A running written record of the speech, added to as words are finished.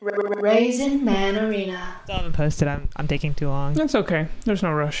Raisin Man Arena. Still haven't posted. I'm taking too long. That's okay. There's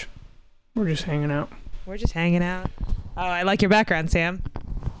no rush. We're just hanging out. We're just hanging out. Oh, I like your background, Sam.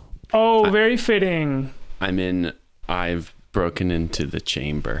 Oh, very fitting. I've broken into the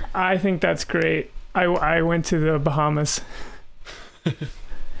chamber. I think that's great. I went to the Bahamas.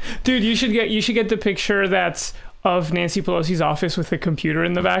 Dude, you should get the picture that's of Nancy Pelosi's office with the computer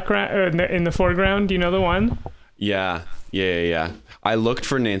in the background, in the foreground. Do you know the one? Yeah. I looked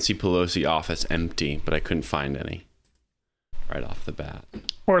for Nancy Pelosi office empty, but I couldn't find any right off the bat.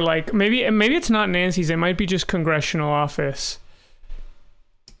 Or like maybe it's not Nancy's. It might be just congressional office.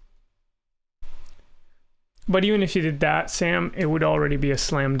 But even if you did that, Sam, it would already be a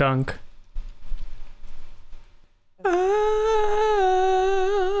slam dunk.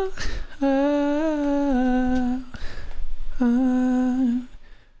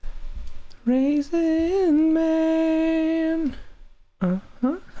 Raisin Man.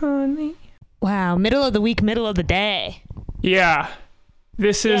 Honey. Wow, middle of the week, middle of the day. Yeah.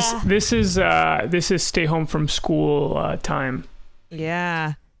 This is stay home from school time.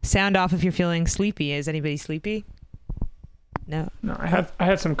 Yeah. Sound off if you're feeling sleepy. Is anybody sleepy? No. No, I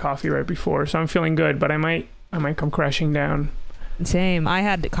had some coffee right before, so I'm feeling good, but I might come crashing down. Same. I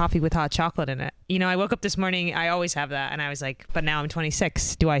had coffee with hot chocolate in it. You know, I woke up this morning, I always have that, and I was like, but now I'm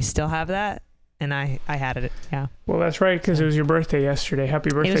 26. Do I still have that? And I had it, yeah. Well, that's right, because it was your birthday yesterday.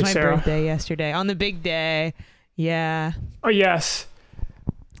 Happy birthday, Sarah. It was my birthday yesterday. On the big day. Yeah. Oh, yes.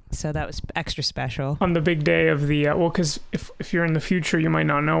 So that was extra special. On the big day of the... well, because if you're in the future, you might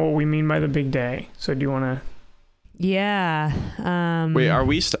not know what we mean by the big day. So do you want to... Yeah. Wait,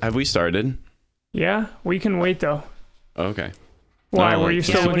 have we started? Yeah, we can wait, though. Okay. Why? No, were you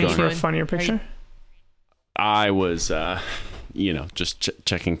still looking for a doing? funnier picture? I was, just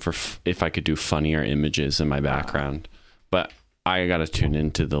checking for if I could do funnier images in my background. But I got to tune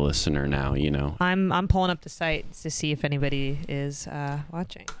into the listener now, you know. I'm pulling up the site to see if anybody is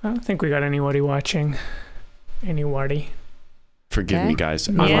watching. I don't think we got anybody watching. Anybody. Forgive me, guys.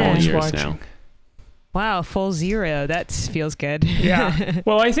 I'm Yeah. all ears Watching. now. Wow, full 0. That feels good. Yeah.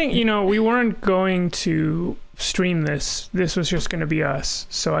 Well, I think, we weren't going to stream this. This was just going to be us.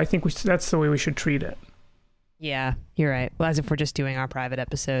 So I think that's the way we should treat it. Yeah, you're right. Well, as if we're just doing our private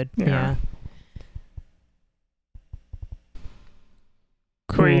episode. Yeah.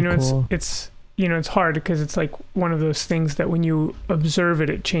 Cool, But, cool. it's hard because it's like one of those things that when you observe it,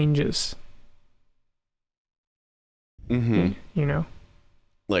 it changes. Mm-hmm. You know?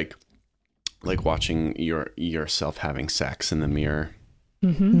 Like watching yourself having sex in the mirror.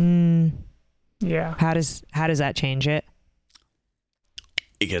 Mm-hmm. Yeah. How does that change it?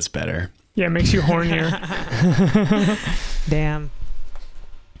 It gets better. Yeah, it makes you hornier. Damn.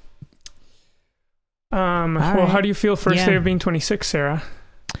 Well, right. how do you feel first Yeah. day of being 26, Sarah?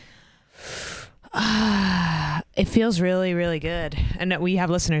 It feels really, really good. And we have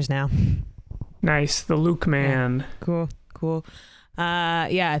listeners now. Nice. The Luke man. Cool.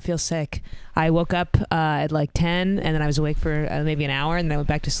 Yeah, I feel sick. I woke up at like 10 and then I was awake for maybe an hour and then I went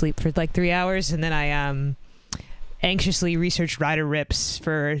back to sleep for like 3 hours and then I anxiously researched rider rips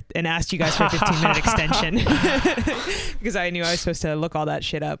and asked you guys for a 15-minute extension because I knew I was supposed to look all that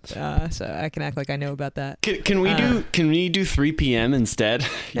shit up so I can act like I know about that. Can we do 3 p.m. instead?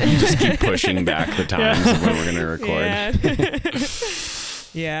 You can just keep pushing back the times of when we're going to record. Yeah.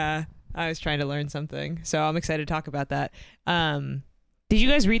 Yeah, I was trying to learn something, so I'm excited to talk about that. Did you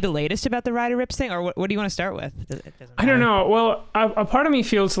guys read the latest about the rider rips thing, or what do you want to start with? I don't know. Well, a part of me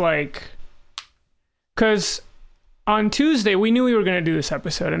feels like, because on Tuesday we knew we were going to do this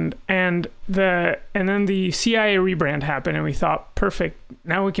episode, and then the CIA rebrand happened, and we thought, perfect,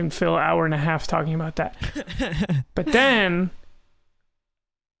 now we can fill an hour and a half talking about that. But then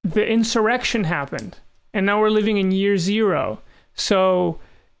the insurrection happened, and now we're living in year 0. So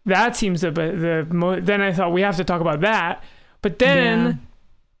that seems then I thought we have to talk about that. But then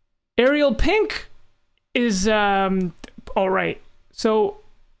Ariel Pink is all right. So,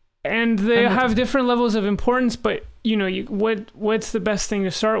 and they have different levels of importance, but what's the best thing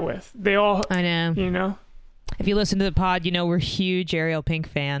to start with? They all, I know. If you listen to the pod, we're huge Ariel Pink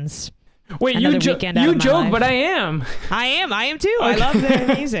fans. Wait, Another you weekend out of my joke, life. but I am. I am too. Okay. I love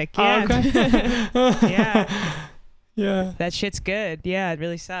their music. Yeah. Yeah. Yeah. That shit's good. Yeah, it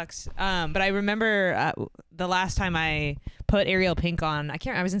really sucks. But I remember the last time I put Ariel Pink on,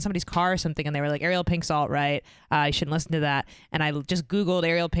 I was in somebody's car or something, and they were like, Ariel Pink's alt-right. You shouldn't listen to that. And I just Googled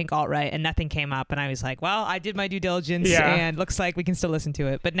Ariel Pink alt-right, and nothing came up. And I was like, well, I did my due diligence, and looks like we can still listen to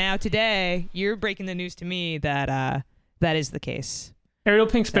it. But now today, you're breaking the news to me that that is the case. Ariel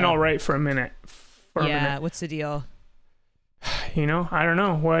Pink's been all right for a minute. What's the deal? You know, I don't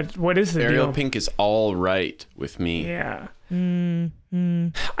know what is the Ariel deal. Pink is all right with me. Yeah. I Mm-hmm.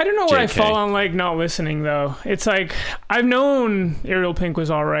 don't know where I JK. fall on like not listening though. It's like I've known Ariel Pink was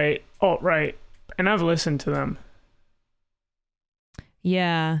alt-right, and I've listened to them.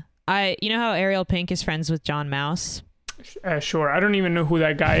 Yeah. You know how Ariel Pink is friends with John Mouse? Sure. I don't even know who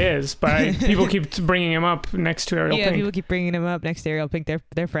that guy is, but people keep bringing him up next to Ariel Yeah, Pink. people keep bringing him up next to Ariel Pink.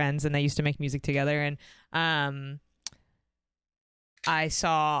 They're friends, and they used to make music together. And I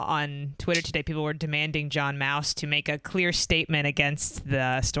saw on Twitter today people were demanding John Mouse to make a clear statement against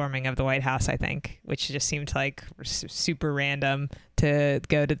the storming of the White House, I think, which just seemed like super random to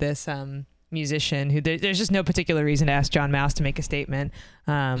go to this musician who there's just no particular reason to ask John Mouse to make a statement.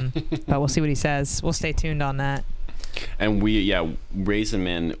 But we'll see what he says. We'll stay tuned on that. And Raisin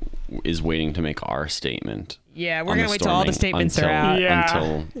Man is waiting to make our statement. Yeah, we're on going to wait till all the storming statements are out. Yeah.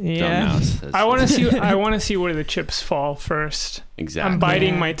 Until Yeah. John Mouse says I want to see where the chips fall first. exactly. I'm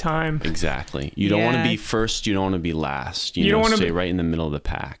biding Yeah. my time. Exactly. You don't want to Yeah. be first. You don't want to be last. You don't know, wanna stay be- right in the middle of the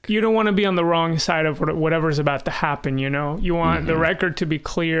pack. You don't want to be on the wrong side of whatever's about to happen, you know? You want the record to be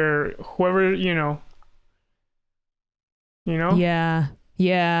clear. Whoever, you know? Yeah.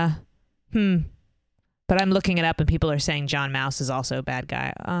 But I'm looking it up, and people are saying John Mouse is also a bad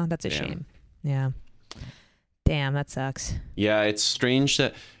guy. Oh, that's a Damn. shame. Yeah. Damn, that sucks. Yeah, it's strange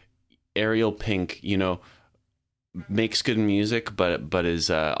that Ariel Pink, you know, makes good music, but is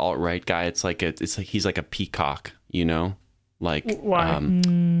alt right guy. It's like he's like a peacock, you know, like Why?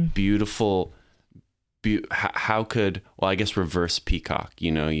 beautiful. How could I guess reverse peacock?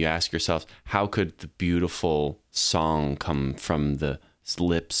 You know, you ask yourself, how could the beautiful song come from the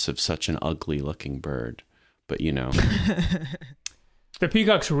lips of such an ugly looking bird? But you know, The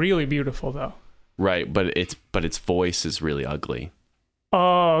peacock's really beautiful, though. right? But its voice is really ugly.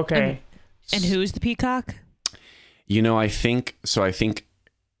 Oh, okay. And who's the peacock? You know, I think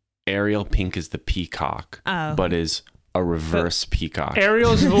Ariel Pink is the peacock, Oh. but is a reverse peacock.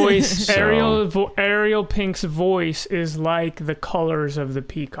 Ariel's voice, So- Ariel Pink's voice is like the colors of the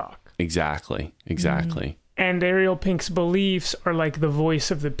peacock. Exactly. And Ariel Pink's beliefs are like the voice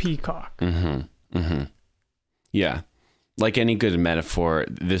of the peacock. Yeah. Like any good metaphor,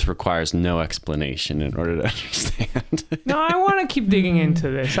 this requires no explanation in order to understand. No, I want to keep digging into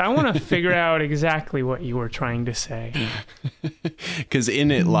this. I want to figure out exactly what you were trying to say. Because in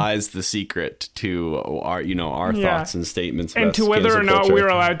it lies the secret to our Yeah. thoughts and statements And about to whether or cancel not culture. we're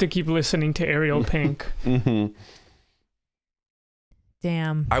allowed to keep listening to Ariel Pink.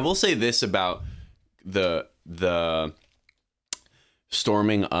 Damn. I will say this about the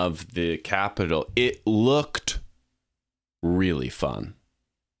storming of the Capitol. It looked really fun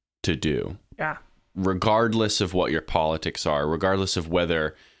to do. Yeah. Regardless of what your politics are, regardless of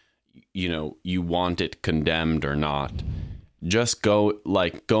whether you want it condemned or not, just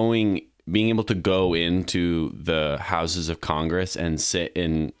being able to go into the houses of Congress and sit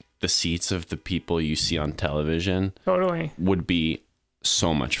in the seats of the people you see on television Totally. would be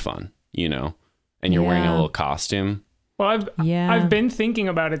so much fun, and you're wearing a Yeah. little costume. Well, Yeah. I've been thinking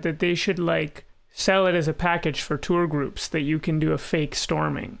about it, that they should sell it as a package for tour groups, that you can do a fake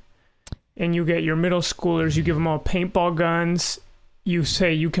storming. And you get your middle schoolers, you give them all paintball guns. You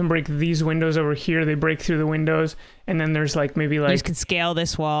say you can break these windows over here. They break through the windows. And then there's maybe You just can scale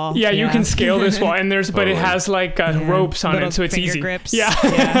this wall. yeah, you can scale this wall. And but it has ropes on Little it, so it's finger easy. grips. Yeah.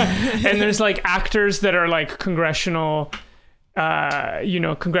 Yeah. And there's actors that are congressional,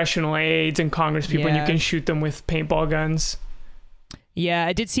 congressional aides and congress people, and you Yeah. can shoot them with paintball guns. Yeah,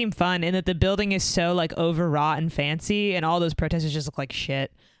 it did seem fun, and that the building is so overwrought and fancy, and all those protesters just look like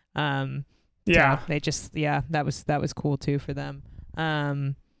shit. Yeah. So they just that was cool too for them.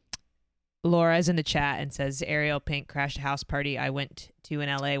 Laura's in the chat and says Ariel Pink crashed a house party I went to in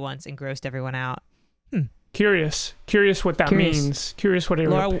LA once and grossed everyone out. Curious what that Curious. means. Curious what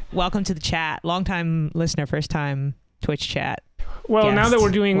Laura, welcome to the chat. Long time listener, first time Twitch chat. Well, now that guest.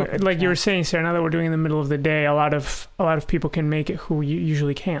 we're doing, Welcome like to you were chat. saying, Sarah, now that we're doing in the middle of the day, a lot of people can make it who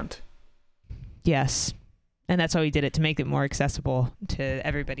usually can't. Yes, and that's why we did it, to make it more accessible to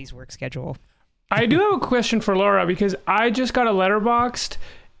everybody's work schedule. I do have a question for Laura, because I just got a Letterboxd,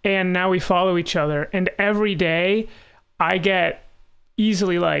 and now we follow each other, and every day I get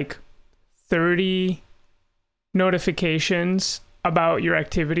easily 30 notifications about your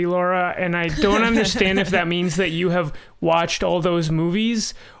activity, Laura, and I don't understand if that means that you have watched all those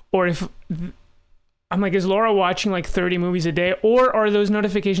movies, or if I'm is Laura watching 30 movies a day, or are those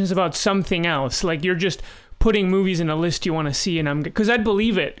notifications about something else? You're just putting movies in a list you want to see, and because I'd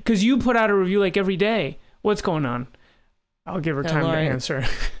believe it, because you put out a review every day. What's going on? I'll give her time Laura, to answer.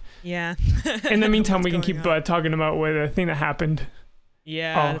 Yeah. In the meantime, What's we can going keep on? talking about what the thing that happened.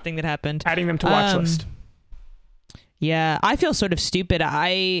 Yeah, Oh. the thing that happened. Adding them to watch list. Yeah, I feel sort of stupid.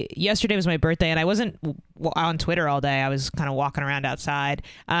 Yesterday was my birthday, and I wasn't on Twitter all day. I was kind of walking around outside.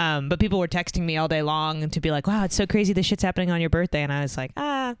 But people were texting me all day long to be like, "Wow, it's so crazy this shit's happening on your birthday." And I was like,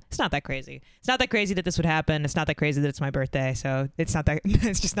 it's not that crazy. It's not that crazy that this would happen. It's not that crazy that it's my birthday. So it's not that.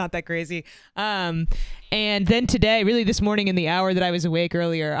 It's just not that crazy. And then today, really this morning in the hour that I was awake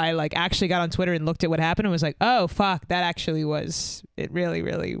earlier, I like actually got on Twitter and looked at what happened and was like, "Oh fuck, that actually was it. Really,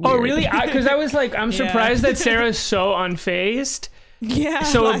 really weird." Oh, really? Because I was like, I'm Yeah. surprised that Sarah's so unfazed. Yeah.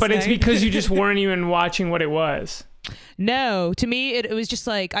 So, last but it's night. because you just weren't even watching what it was. No, to me it was just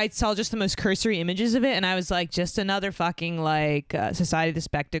like I saw just the most cursory images of it, and I was like, just another fucking like Society of the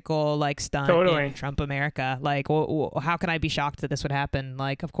Spectacle like stunt Totally. in Trump America. Like, how can I be shocked that this would happen?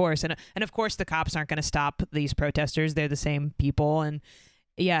 Like, of course, and of course the cops aren't going to stop these protesters. They're the same people, and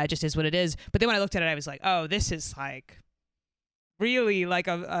yeah, it just is what it is. But then when I looked at it, I was like, oh, this is like really like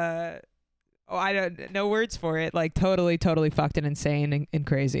I don't no words for it. Like totally fucked and insane and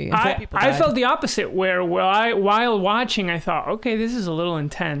crazy. And four people I died. felt the opposite where while watching, I thought, okay, this is a little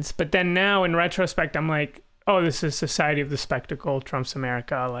intense. But then now in retrospect, I'm like, oh, this is Society of the Spectacle, Trump's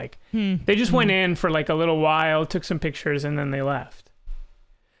America. Like they just went in for like a little while, took some pictures, and then they left.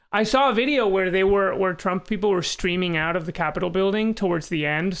 I saw a video where Trump people were streaming out of the Capitol building towards the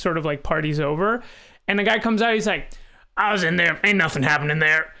end, sort of like party's over. And the guy comes out, he's like, I was in there, ain't nothing happening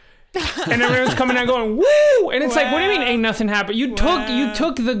there. And everyone's coming out going, woo! And it's like, what do you mean ain't nothing happened? You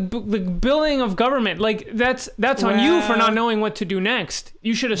took the building of government. Like that's on you for not knowing what to do next.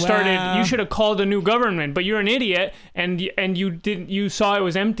 You should have started, you should have called a new government, but you're an idiot and you saw it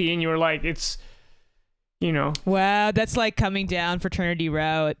was empty and you were like, it's, you know. Wow, that's like coming down Fraternity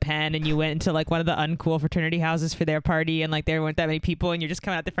Row at Penn, and you went into like one of the uncool fraternity houses for their party, and like there weren't that many people, and you're just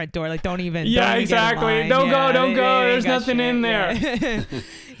coming out the front door like, don't even. Yeah, don't even exactly. Get in line. Don't Yeah, go. they There's ain't got nothing shit. in there.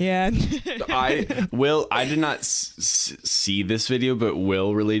 Yeah. I did not see this video, but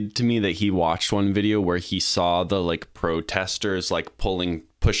Will related to me that he watched one video where he saw the like protesters like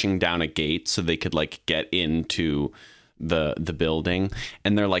pushing down a gate so they could like get into the building,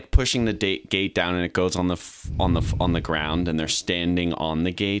 and they're like pushing the gate down, and it goes on the ground, and they're standing on the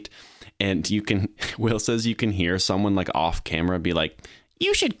gate, and Will says you can hear someone like off camera be like,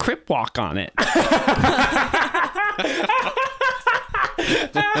 you should crip walk on it.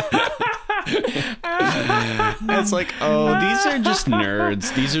 It's like, oh, these are just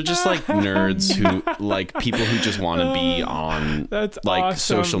nerds. These are just like nerds who like people who just want to be on That's like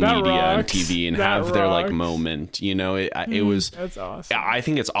awesome. social That media and rocks. TV and That have their like rocks. moment. You know, it was. That's awesome. I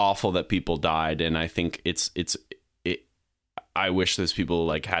think it's awful that people died, and I think it's. I wish those people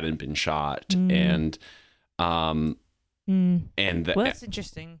like hadn't been shot, and and Well, that's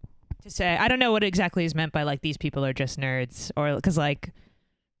interesting to say. I don't know what exactly is meant by like these people are just nerds, or because like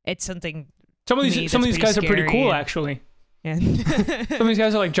it's something. Some of me, these that's guys are pretty scary cool, and- actually. Yeah. Some of these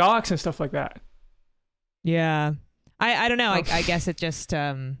guys are like jocks and stuff like that. Yeah. I don't know. I guess it just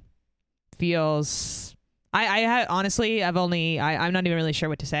feels. Honestly, I'm not even really sure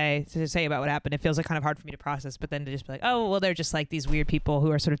what to say about what happened. It feels like kind of hard for me to process, but then to just be like, oh, well, they're just like these weird people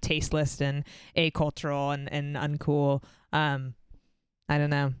who are sort of tasteless and acultural and uncool. I don't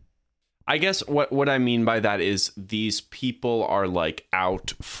know. I guess what I mean by that is these people are like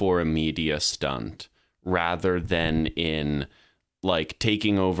out for a media stunt rather than in like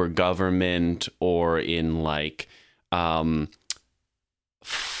taking over government or in like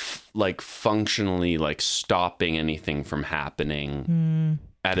like functionally like stopping anything from happening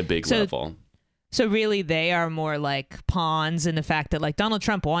at a big level. So really they are more like pawns in the fact that like Donald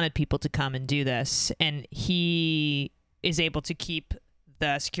Trump wanted people to come and do this, and he is able to keep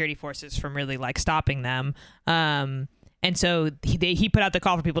the security forces from really like stopping them. And so he put out the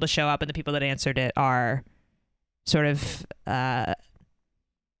call for people to show up, and the people that answered it are sort of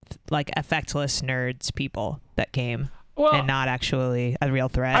like effectless nerds people that came. Well, and not actually a real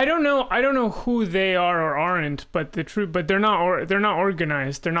threat. I don't know who they are or aren't, but they're not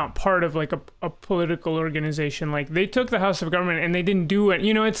organized. They're not part of like a political organization. Like they took the House of Government and they didn't do it.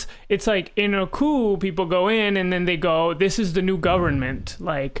 You know, it's like in a coup, people go in and then they go, this is the new government.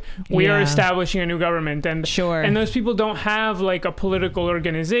 Like we are establishing a new government, and sure. And those people don't have like a political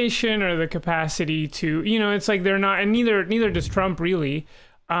organization or the capacity to, you know, it's like they're not, and neither does Trump really.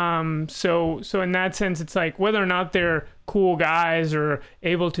 So in that sense, it's like whether or not they're cool guys or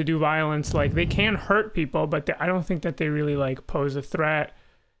able to do violence, like they can hurt people, but I don't think that they really like pose a threat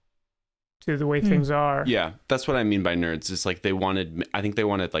to the way things are. Yeah, that's what I mean by nerds. It's like I think they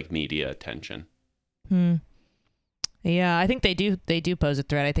wanted like media attention. Yeah, I think they do pose a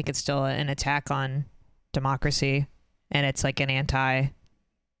threat. I think it's still an attack on democracy, and it's like an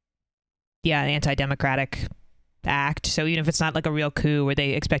anti-democratic act. So even if it's not like a real coup where they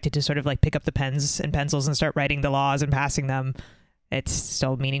expected to sort of like pick up the pens and pencils and start writing the laws and passing them, it's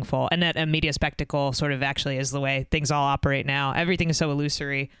still meaningful. And that a media spectacle sort of actually is the way things all operate now. Everything is so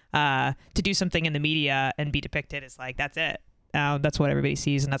illusory. To do something in the media and be depicted is like, that's it. That's what everybody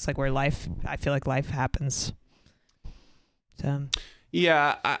sees, and that's like where I feel like life happens. So.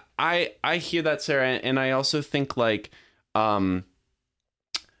 Yeah, I hear that, Sarah, and I also think like I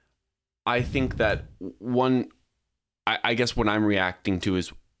think that I guess what I'm reacting to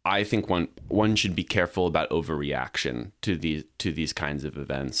is I think one should be careful about overreaction to these kinds of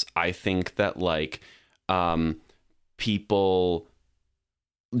events. I think that like people,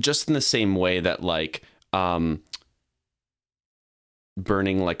 just in the same way that like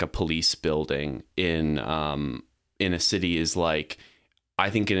burning like a police building in a city is like, I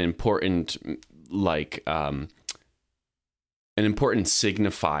think an important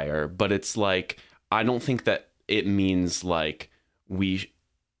signifier, but it's like, I don't think that it means like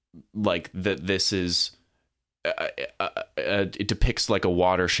that this is it depicts like a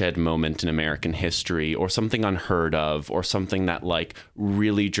watershed moment in American history or something unheard of or something that like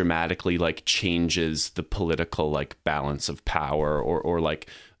really dramatically like changes the political like balance of power or like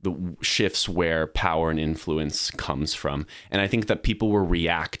the shifts where power and influence comes from. And I think that people were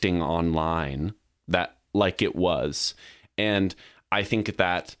reacting online that like it was. And I think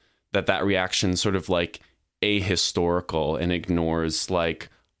that reaction sort of like ahistorical and ignores like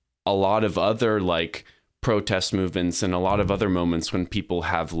a lot of other like protest movements and a lot of other moments when people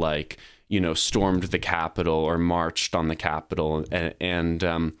have like, you know, stormed the Capitol or marched on the Capitol and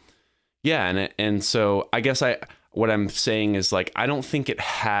so I guess what I'm saying is like, I think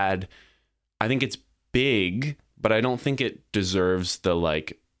it's big, but I don't think it deserves the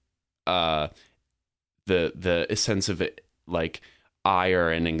like the sense of it like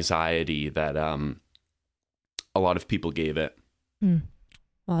ire and anxiety that a lot of people gave it.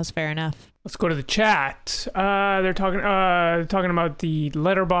 Well, that's fair enough. Let's go to the chat. They're talking about the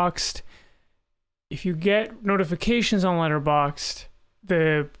Letterboxd. If you get notifications on Letterboxd,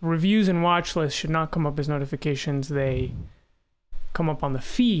 the reviews and watch list should not come up as notifications. They come up on the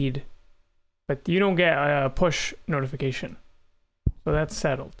feed, but you don't get a push notification. So that's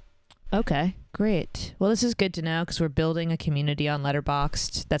settled. Okay, great. Well, this is good to know because we're building a community on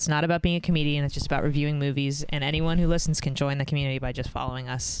Letterboxd. That's not about being a comedian. It's just about reviewing movies. And anyone who listens can join the community by just following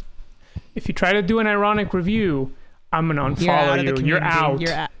us. If you try to do an ironic review, I'm going to unfollow you. You're out.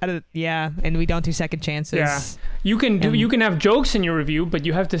 You're out of, yeah, and we don't do second chances. Yeah. You can have jokes in your review, but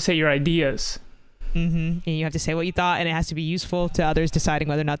you have to say your ideas. And you have to say what you thought, and it has to be useful to others deciding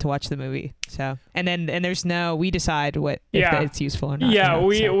whether or not to watch the movie. So, and there's we decide if it's useful or not. Yeah,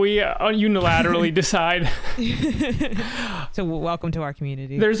 we unilaterally decide. So welcome to our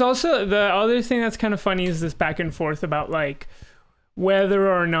community. There's also the other thing that's kind of funny is this back and forth about like whether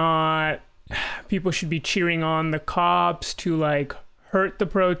or not people should be cheering on the cops to like hurt the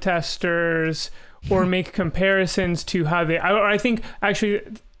protesters or make comparisons to how they. I think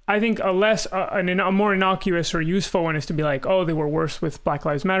a more innocuous or useful one is to be like, oh, they were worse with Black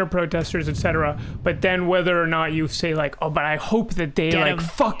Lives Matter protesters, etc. But then whether or not you say like, oh, but I hope that they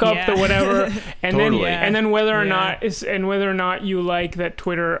fuck up the whatever, and totally. then whether or not you like that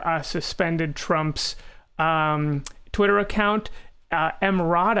Twitter suspended Trump's Twitter account.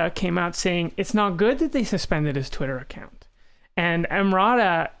 Emrata came out saying it's not good that they suspended his Twitter account, and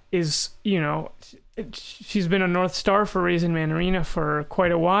Emrata is she's been a North Star for Raisin Man Arena for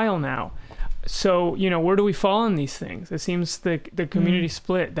quite a while now. So, where do we fall on these things? It seems the community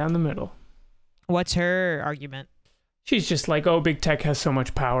split down the middle. What's her argument? She's just like, oh, big tech has so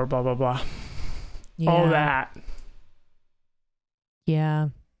much power, blah, blah, blah. Yeah. All that. Yeah.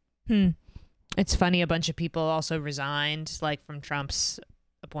 It's funny, a bunch of people also resigned, like from Trump's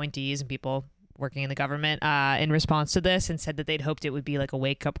appointees and people working in the government in response to this, and said that they'd hoped it would be like a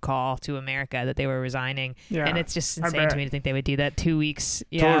wake-up call to America that they were resigning. Yeah, and it's just insane to me to think they would do that 2 weeks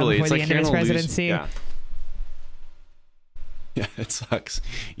totally. before It's the like end of his presidency. Yeah, it sucks.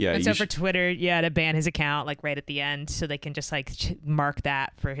 Yeah, and so for Twitter, to ban his account like right at the end, so they can just like mark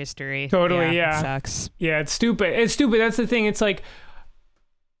that for history. Totally, It sucks. Yeah, it's stupid. That's the thing. It's like,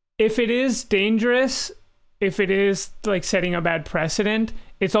 if it is dangerous, if it is like setting a bad precedent,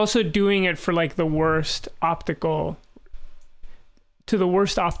 it's also doing it for like the worst optical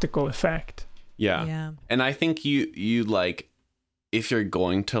effect. Yeah. And I think you like, if you're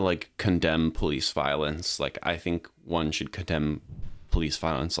going to like condemn police violence, like I think one should condemn police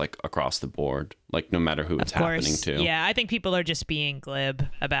violence like across the board, like no matter who it's happening to. Yeah, I think people are just being glib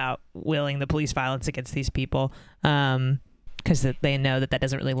about willing the police violence against these people, because they know that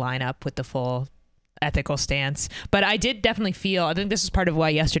doesn't really line up with the full ethical stance. But I did definitely feel, I think this is part of why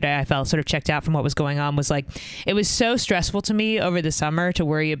yesterday I felt sort of checked out from what was going on, was like, it was so stressful to me over the summer to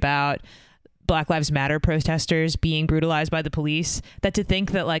worry about Black Lives Matter protesters being brutalized by the police, that to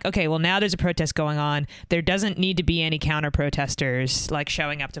think that like, okay, well, now there's a protest going on, there doesn't need to be any counter protesters like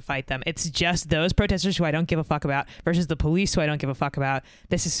showing up to fight them. It's just those protesters who I don't give a fuck about versus the police who I don't give a fuck about.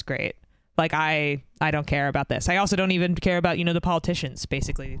 This is great. Like, I don't care about this. I also don't even care about, the politicians,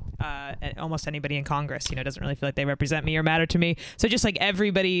 basically. Almost anybody in Congress, doesn't really feel like they represent me or matter to me. So just like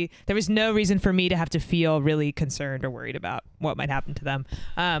everybody, there was no reason for me to have to feel really concerned or worried about what might happen to them.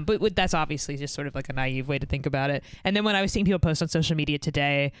 But that's obviously just sort of like a naive way to think about it. And then when I was seeing people post on social media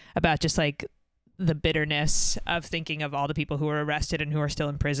today about just like the bitterness of thinking of all the people who were arrested and who are still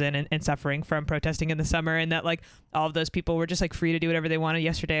in prison and suffering from protesting in the summer, and that like all of those people were just like free to do whatever they wanted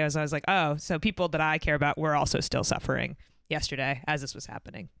yesterday, as I was like, oh, so people that I care about were also still suffering yesterday as this was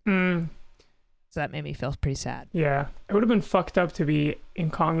happening. So that made me feel pretty sad. Yeah, it would have been fucked up to be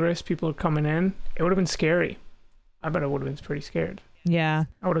in Congress. People are coming in. It would have been scary. I bet I would have been pretty scared. Yeah,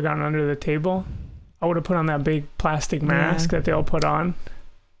 I would have gotten under the table. I would have put on that big plastic mask that they all put on,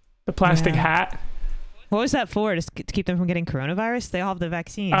 the plastic hat. What was that for? Just to keep them from getting coronavirus? They all have the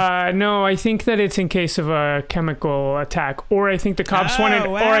vaccine. No, I think that it's in case of a chemical attack, or I think the cops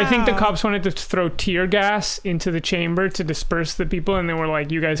wanted to throw tear gas into the chamber to disperse the people, and they were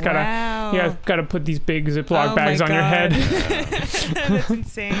like, "You guys gotta put these big Ziploc bags on your head." That's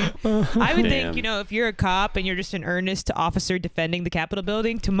insane. I would think, if you're a cop and you're just an earnest officer defending the Capitol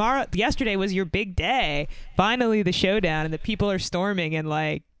building, yesterday was your big day. Finally, the showdown, and the people are storming and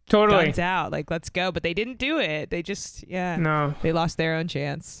like. Totally. Guns out, like, let's go. But they didn't do it. They just, No. They lost their own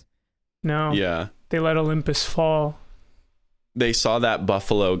chance. No. Yeah. They let Olympus fall. They saw that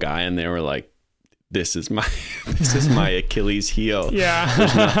Buffalo guy and they were like, this is my Achilles heel. Yeah.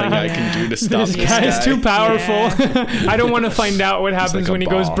 There's nothing I can do to stop this guy. This guy's too powerful. Yeah. I don't want to find out what happens when he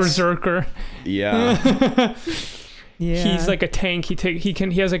goes berserker. Yeah. Yeah. He's like a tank.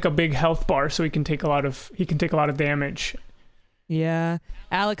 He has like a big health bar, so he can take a lot of damage. Yeah.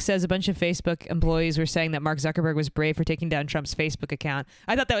 Alex says a bunch of Facebook employees were saying that Mark Zuckerberg was brave for taking down Trump's Facebook account.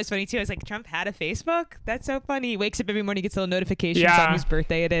 I thought that was funny too. I was like, Trump had a Facebook? That's so funny. He wakes up every morning, gets little notifications on whose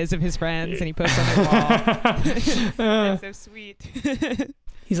birthday it is of his friends, and he posts on their wall. That's so sweet.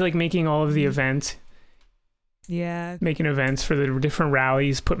 He's like making all of the events. Yeah. Making events for the different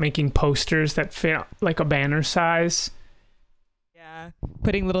rallies, making posters that fit like a banner size.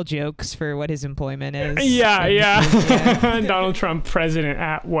 Putting little jokes for what his employment is. Yeah. Donald Trump, president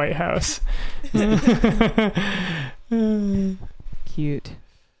at White House. Cute.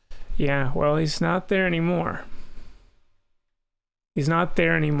 Yeah, well, he's not there anymore.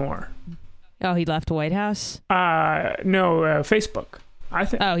 Oh, he left White House? No, Facebook.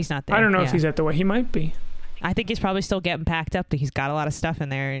 Oh, he's not there. I don't know if he's at the he might be. I think he's probably still getting packed up. He's got a lot of stuff in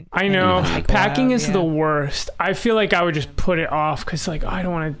there. I know. Packing is the worst. I feel like I would just put it off because I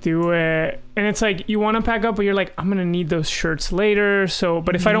don't want to do it. And it's like, you want to pack up, but you're like, I'm going to need those shirts later.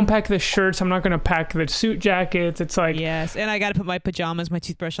 But if I don't pack the shirts, I'm not going to pack the suit jackets. It's like... Yes, and I got to put my pajamas, my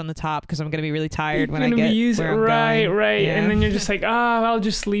toothbrush on the top because I'm going to be really tired when I get where I'm right, going. Right. Yeah. And then you're just like, I'll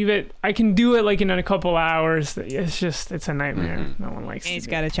just leave it. I can do it like in a couple hours. It's a nightmare. Mm-hmm. No one likes it. He's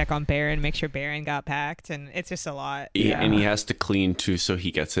got to check on Barron, make sure Barron got packed, and it's just a lot. Yeah. And he has to clean too, so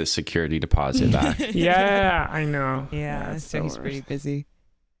he gets his security deposit back. Yeah, I know. Yeah, so he's pretty busy.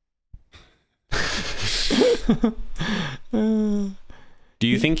 Do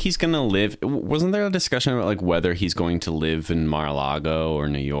you think he's gonna live? Wasn't there a discussion about like whether he's going to live in Mar-a-Lago or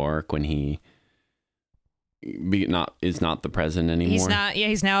New York when he is not the president anymore? He's not. Yeah,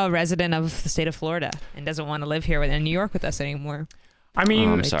 he's now a resident of the state of Florida and doesn't want to live here in New York with us anymore. I mean,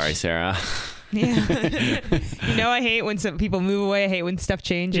 I'm sorry, Sarah. Yeah. I hate when some people move away. I hate when stuff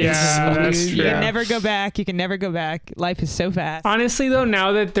changes. Yeah, that's true. You can never go back. Life is so fast. Honestly, though,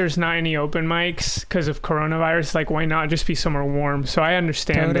 now that there's not any open mics because of coronavirus, like, why not just be somewhere warm? So I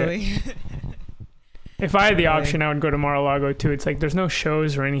understand it. If I had the option, I would go to Mar-a-Lago, too. It's like there's no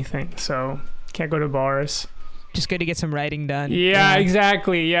shows or anything, so can't go to bars. Just good to get some writing done. Yeah,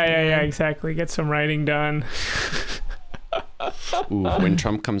 exactly. Yeah, exactly. Get some writing done. Ooh, when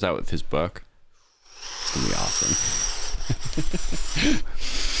Trump comes out with his book, it's gonna be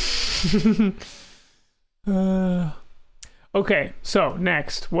awesome. Okay, so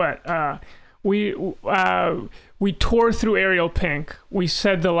next, what? We tore through Ariel Pink. We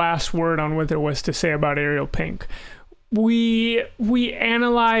said the last word on what there was to say about Ariel Pink. we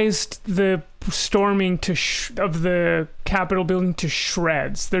analyzed the storming of the Capitol building to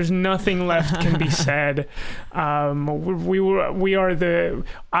shreds. There's nothing left can be said. Our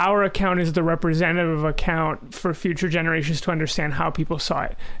account is the representative account for future generations to understand how people saw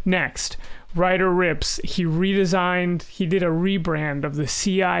it. Next, Ryder Ripps, he did a rebrand of the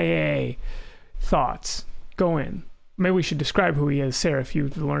CIA. Thoughts? Go in. Maybe we should describe who he is, Sarah, if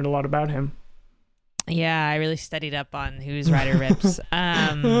you've learned a lot about him. Yeah, I really studied up on who's Ryder Ripps.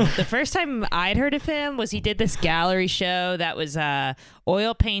 The first time I'd heard of him was he did this gallery show that was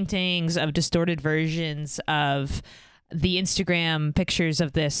oil paintings of distorted versions of the Instagram pictures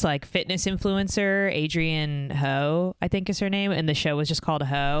of this like fitness influencer, Adrienne Ho, I think is her name, and the show was just called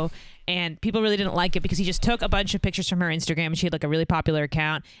Ho. And people really didn't like it because he just took a bunch of pictures from her Instagram, and she had like a really popular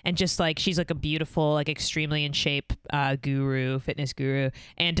account, and just like she's like a beautiful, like extremely in shape fitness guru,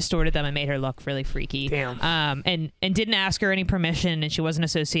 and distorted them and made her look really freaky. Damn. And didn't ask her any permission, and she wasn't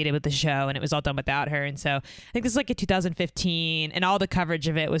associated with the show, and it was all done without her. And so I think this is like in 2015, and all the coverage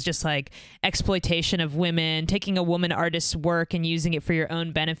of it was just like exploitation of women, taking a woman artist's work and using it for your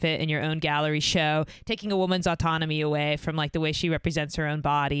own benefit in your own gallery show, taking a woman's autonomy away from like the way she represents her own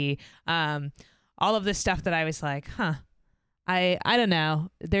body. All of this stuff that I was like, I don't know.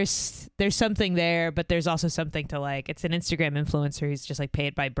 There's something there, but there's also something to like, it's an Instagram influencer who's just like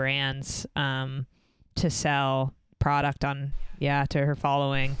paid by brands to sell product on to her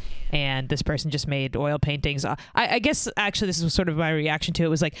following, and this person just made oil paintings. I guess actually this was sort of my reaction to it,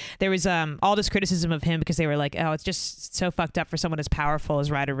 was like there was all this criticism of him because they were like, oh, it's just so fucked up for someone as powerful as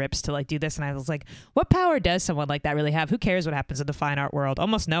Ryder Ripps to like do this. And I was like, what power does someone like that really have? Who cares what happens in the fine art world?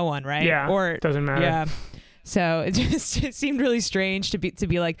 Almost no one, right? Yeah, or doesn't matter. Yeah. So it seemed really strange to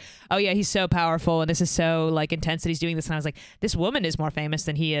be like, oh yeah, he's so powerful and this is so like intense that he's doing this. And I was like, this woman is more famous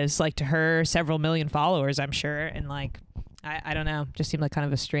than he is. Like to her, several million followers, I'm sure. And like, I don't know, just seemed like kind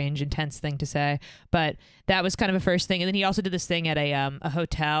of a strange, intense thing to say. But that was kind of a first thing. And then he also did this thing at a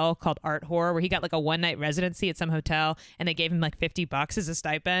hotel called Art Whore, where he got like a one-night residency at some hotel, and they gave him like $50 as a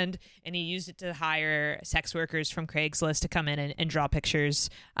stipend, and he used it to hire sex workers from Craigslist to come in and draw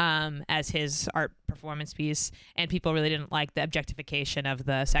pictures as his art performance piece. And people really didn't like the objectification of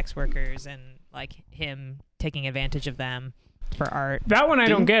the sex workers and like him taking advantage of them for art. That one I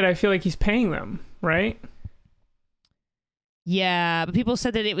don't get. I feel like he's paying them, right? Yeah, but people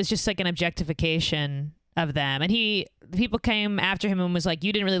said that it was just like an objectification of them. And people came after him and was like,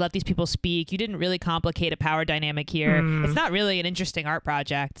 you didn't really let these people speak. You didn't really complicate a power dynamic here. It's not really an interesting art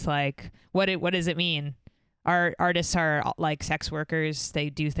project. Like, what does it mean? Artists are like sex workers. They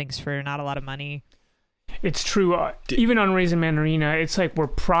do things for not a lot of money. It's true. Even on Raisin Man Arena, it's like we're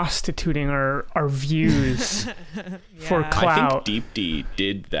prostituting our views for clout. I think Deep D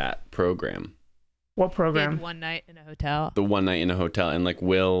did that program. What program? One night in a hotel. The one night in a hotel, and like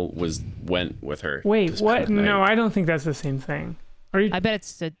Will went with her. Wait, what? No, I don't think that's the same thing. Are you? I bet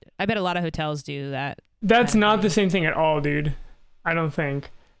a lot of hotels do that. That's not the same thing at all, dude. I don't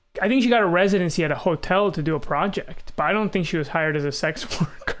think. I think she got a residency at a hotel to do a project, but I don't think she was hired as a sex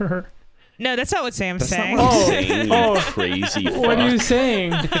worker. No, that's not what Sam's saying. Crazy. What are you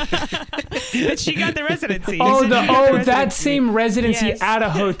saying? That she got the residency. That same residency at a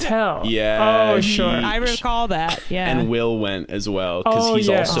hotel. Yeah. Oh, sure. I recall that. Yeah. And Will went as well because he's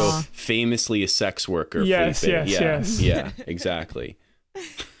also famously a sex worker. Yes. Yeah, exactly.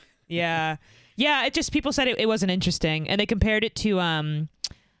 Yeah. It just, people said it wasn't interesting, and they compared it to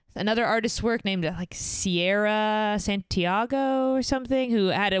another artist's work named like Sierra Santiago or something, who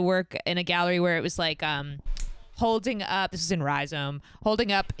had a work in a gallery where it was like holding up, this is in Rhizome,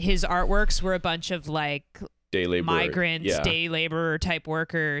 holding up his artworks were a bunch of like day labor migrants, day laborer type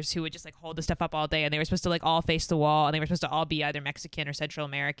workers who would just like hold the stuff up all day, and they were supposed to like all face the wall, and they were supposed to all be either Mexican or Central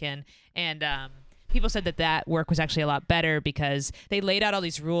American. And people said that work was actually a lot better because they laid out all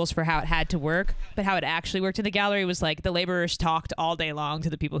these rules for how it had to work, but how it actually worked in the gallery was like the laborers talked all day long to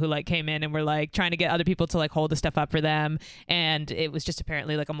the people who like came in and were like trying to get other people to like hold the stuff up for them. And it was just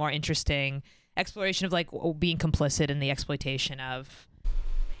apparently like a more interesting exploration of like being complicit in the exploitation of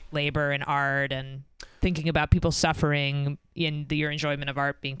labor and art, and thinking about people suffering in your enjoyment of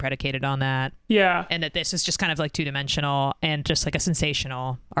art being predicated on that. Yeah. And that this is just kind of like two-dimensional and just like a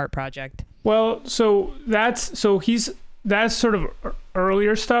sensational art project. Well, that's sort of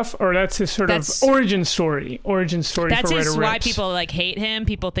earlier stuff, or that's his sort of origin story for Ryder Ripps. That's why people like hate him.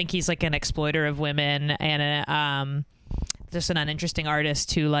 People think he's like an exploiter of women and just an uninteresting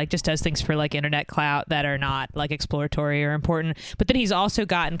artist who like just does things for like internet clout that are not like exploratory or important. But then he's also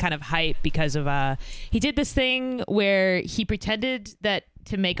gotten kind of hype because of he did this thing where he pretended that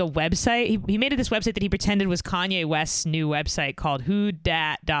to make a website. He made this website that he pretended was Kanye West's new website called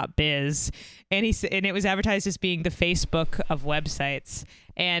whodat.biz. And it was advertised as being the Facebook of websites.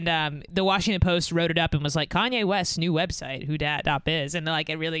 And the Washington Post wrote it up and was like, Kanye West's new website, whodat.biz. And like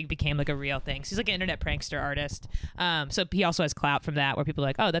it really became like a real thing. So he's like an internet prankster artist. So he also has clout from that where people are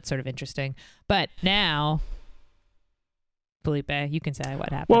like, oh, that's sort of interesting. But now, Felipe, you can say what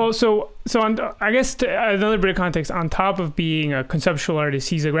happened. Well, so I guess another bit of context, on top of being a conceptual artist,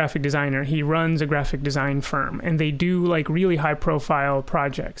 he's a graphic designer. He runs a graphic design firm, and they do like really high profile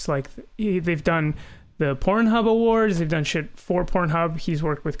projects. Like they've done the Pornhub Awards, they've done shit for Pornhub. He's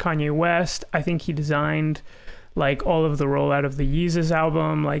worked with Kanye West. I think he designed like all of the rollout of the Yeezus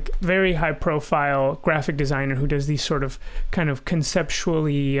album, like very high profile graphic designer who does these sort of kind of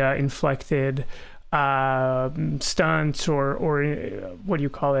conceptually inflected stunts or what do you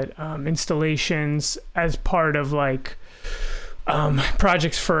call it, installations as part of like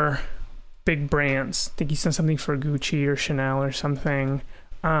projects for big brands. I think he's done something for Gucci or Chanel or something.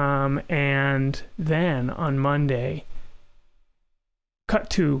 And then on Monday, cut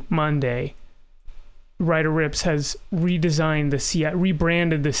to Monday, Ryder Ripps has redesigned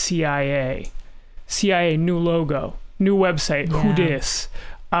rebranded the CIA, new logo, new website, Who Dis.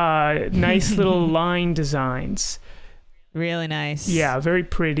 Nice little line designs. Really nice. Yeah, very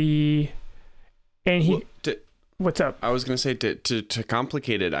pretty. And what's up? I was going to say, to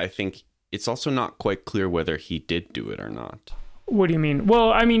complicate it, I think it's also not quite clear whether he did do it or not. What do you mean?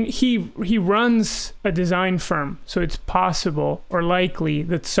 Well, I mean, he runs a design firm, so it's possible or likely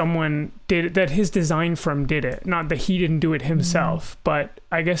that someone did it, that his design firm did it. Not that he didn't do it himself, but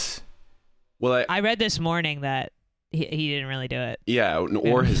I guess. Well, I read this morning that he didn't really do it. Yeah,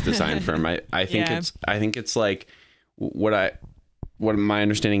 or his design firm. I think it's like what my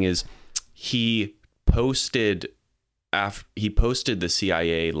understanding is he posted the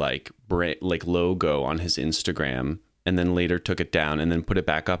CIA like logo on his Instagram and then later took it down and then put it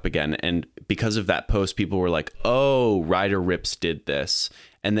back up again, and because of that post people were like, oh, Ryder Ripps did this.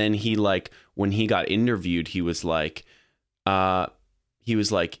 And then he like when he got interviewed he was like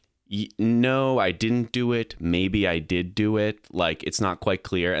no, I didn't do it. Maybe I did do it. Like, it's not quite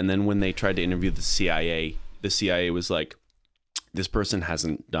clear. And then when they tried to interview the CIA was like, this person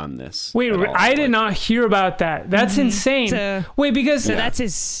hasn't done this. Wait, I did not hear about that. That's insane. That's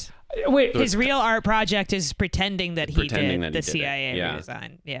his. Wait, his real art project is pretending that he did the CIA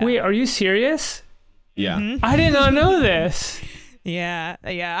redesign. Yeah. Wait, are you serious? Yeah. Mm-hmm. I did not know this. Yeah.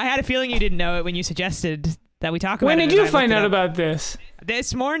 I had a feeling you didn't know it when you suggested that we talk about it. When did you find out about this?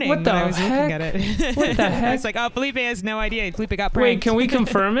 This morning. What the I was heck? looking at it. What the heck? I was like, oh, Felipe has no idea. Felipe got pranked. Wait, can we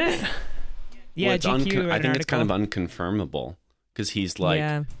confirm it? Yeah, well, GQ. I think it's kind of unconfirmable because he's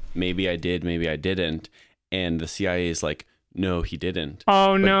like, maybe I did, maybe I didn't, and the CIA is like, no, he didn't.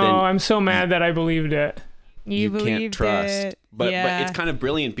 Oh no, I'm so mad that I believed it. You can't trust. it. But it's kind of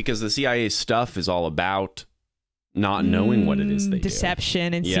brilliant because the CIA stuff is all about not knowing what it is they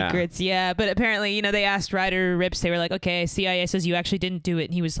deception do. And secrets. Yeah, but apparently, they asked Ryder Ripps, they were like, okay, CIA says you actually didn't do it.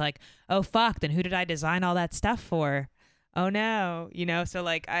 And he was like, oh, fuck, then who did I design all that stuff for? Oh, no. So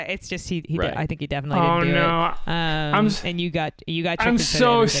like, it's just, he right. I think he definitely didn't do it. And you got tricked. I'm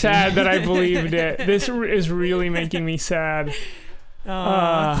so sad that I believed it. This is really making me sad.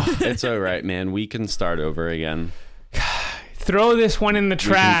 It's all right, man. We can start over again. Throw this one in the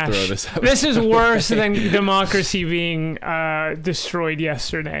trash. This is worse than democracy being destroyed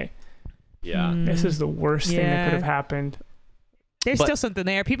yesterday. Yeah. This is the worst thing that could have happened. There's still something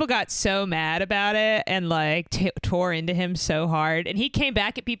there. People got so mad about it and like tore into him so hard. And he came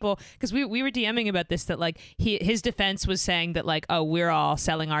back at people because we were DMing about this, that like his defense was saying that like, oh, we're all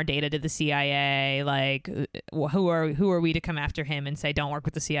selling our data to the CIA. Like, who are we to come after him and say don't work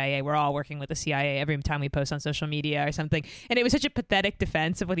with the CIA? We're all working with the CIA every time we post on social media or something. And it was such a pathetic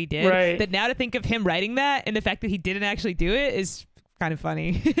defense of what he did that now to think of him writing that and the fact that he didn't actually do it is kind of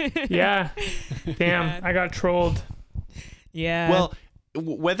funny. Yeah. Damn, I got trolled. Yeah. Well,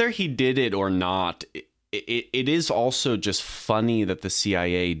 whether he did it or not, it is also just funny that the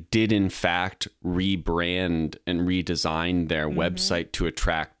CIA did in fact rebrand and redesign their website to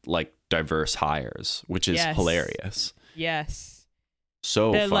attract like diverse hires, which is hilarious. Yes.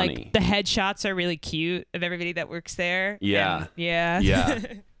 So funny. Like the headshots are really cute of everybody that works there. Yeah. Yeah.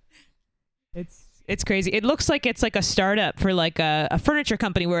 It's crazy. It looks like it's like a startup for like a furniture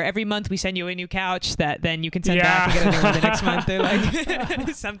company where every month we send you a new couch that then you can send back and get a new one the next month or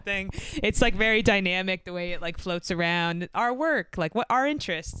like something. It's like very dynamic the way it like floats around. Our work, like what our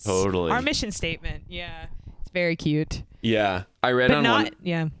interests. Totally. Our mission statement. Yeah. It's very cute. Yeah. I read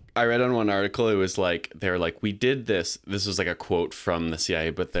I read on one article, it was like, they're like, we did this. This was like a quote from the CIA,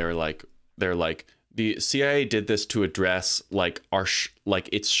 but they're like, the CIA did this to address like like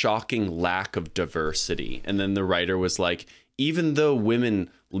its shocking lack of diversity. And then the writer was like, even though women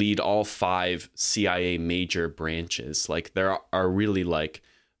lead all 5 CIA major branches, like there are really like,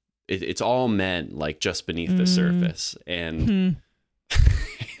 it's all men, like just beneath the surface. And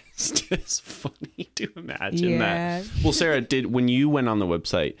it's just funny to imagine that. Well, Sarah, when you went on the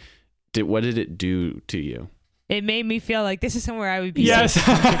website, what did it do to you? It made me feel like this is somewhere I would be. Yes. So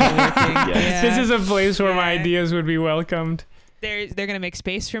comfortable working. Yeah. This is a place where my ideas would be welcomed. They're gonna make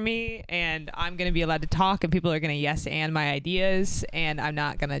space for me, and I'm gonna be allowed to talk, and people are gonna yes and my ideas, and I'm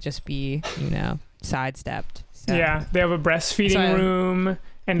not gonna just be, sidestepped. So. Yeah, they have a breastfeeding room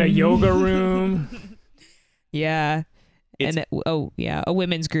and a yoga room. Yeah. A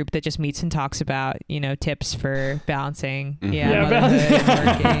women's group that just meets and talks about, tips for balancing, motherhood and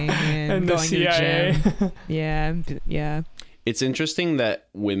working and going to the gym. Yeah. It's interesting that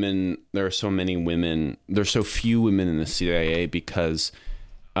there are so many women, there's so few women in the CIA because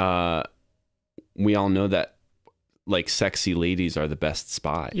we all know that like sexy ladies are the best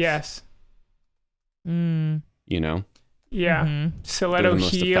spies. Yes. Mm. You know? Yeah. Mm-hmm. Stiletto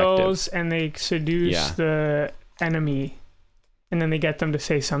heels and they seduce the enemy. And then they get them to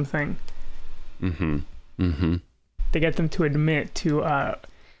say something. Mm-hmm. Mm-hmm. They get them to admit to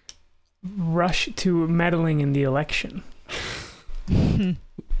rush to meddling in the election.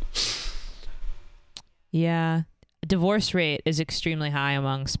 Yeah. Divorce rate is extremely high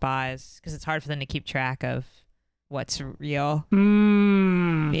among spies because it's hard for them to keep track of what's real.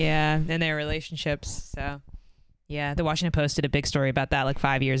 Yeah. And their relationships. So... yeah, the Washington Post did a big story about that like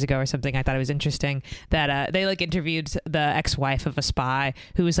 5 years ago or something. I thought it was interesting that they like interviewed the ex-wife of a spy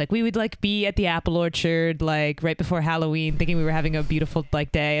who was like, we would like be at the apple orchard like right before Halloween thinking we were having a beautiful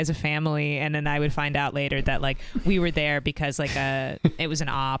like day as a family. And then I would find out later that like we were there because like it was an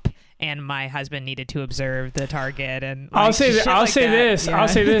op and my husband needed to observe the target. And like, I'll say this. Yeah.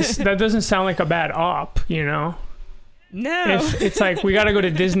 That doesn't sound like a bad op, No. It's like we got to go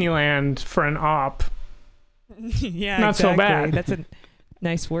to Disneyland for an op. Yeah, not so bad. That's a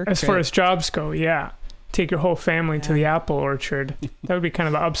nice work as trip. far as jobs go. Yeah, take your whole family to the apple orchard. That would be kind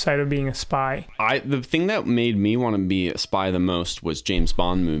of the upside of being a spy. The thing that made me want to be a spy the most was James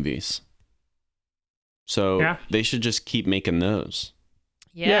Bond movies. So they should just keep making those.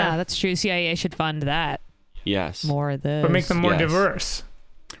 Yeah, that's true. CIA should fund that. Yes, more of those, but make them more diverse.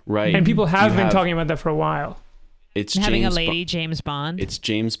 Right, and people have been talking about that for a while. It's having a lady James Bond. It's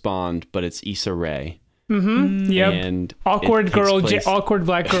James Bond, but it's Issa Rae. Mm-hmm. Yep. And awkward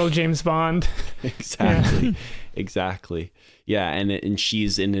black girl James Bond. Exactly. Yeah, and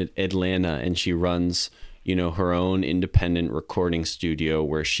she's in Atlanta and she runs, her own independent recording studio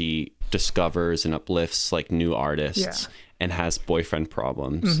where she discovers and uplifts like new artists and has boyfriend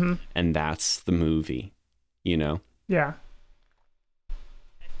problems, and that's the movie, Yeah.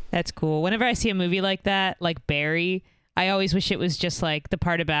 That's cool. Whenever I see a movie like that, like Barry, I always wish it was just like the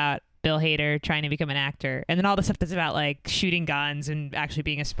part about Bill Hader trying to become an actor, and then all the stuff that's about like shooting guns and actually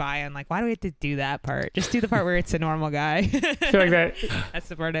being a spy. I'm like, why do we have to do that part? Just do the part where it's a normal guy. I feel like that. That's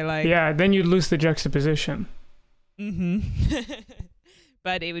the part I like. Yeah, then you'd lose the juxtaposition.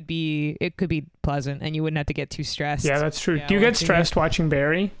 But it could be pleasant, and you wouldn't have to get too stressed. Yeah, that's true. Do you get stressed watching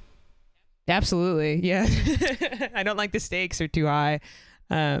Barry? Absolutely. Yeah. I don't like the stakes are too high.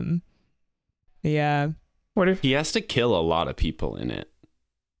 Yeah. What if he has to kill a lot of people in it?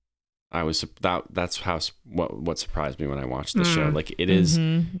 That's what surprised me when I watched the show. Like it is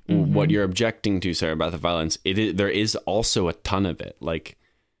what you're objecting to, Sarah, about the violence. There is also a ton of it. Like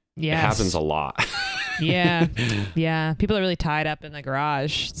it happens a lot. Yeah. People are really tied up in the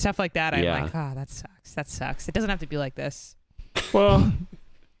garage, stuff like that. I'm like, oh, that sucks. It doesn't have to be like this. Well,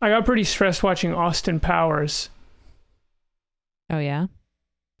 I got pretty stressed watching Austin Powers. Oh yeah.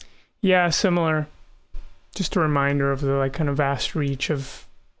 Yeah, similar. Just a reminder of the like kind of vast reach of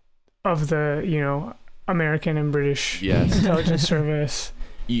the American and British intelligence service.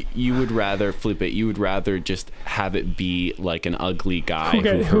 You would rather flip it. You would rather just have it be like an ugly guy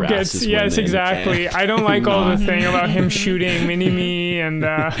who gets yes, exactly. I don't like all the thing about him shooting Mini-Me and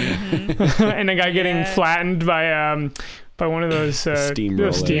and a guy getting flattened by one of those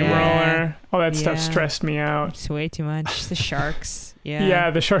steamroller. Yeah. All that stuff stressed me out. It's way too much. The sharks. Yeah,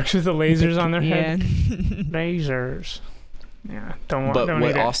 the sharks with the lasers on their head. Lasers. Yeah, don't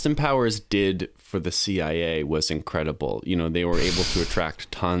what Austin Powers did for the CIA was incredible. They were able to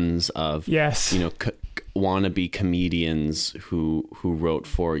attract tons of wannabe comedians who wrote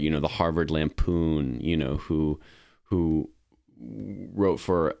for the Harvard Lampoon. Who wrote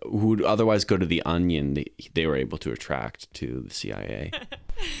for, who would otherwise go to The Onion, they were able to attract to the CIA.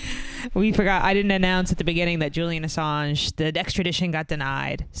 We forgot. I didn't announce at the beginning that Julian Assange, the extradition got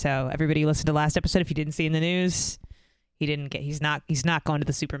denied. So everybody listened to last episode. If you didn't see in the news, he's not going to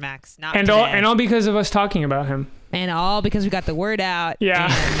the Supermax. And all because of us talking about him. And all because we got the word out.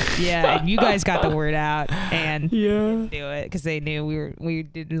 Yeah. And you guys got the word out and didn't do it because they knew we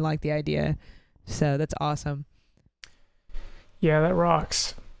didn't like the idea. So that's awesome. Yeah, that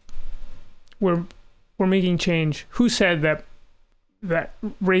rocks. We're making change. Who said that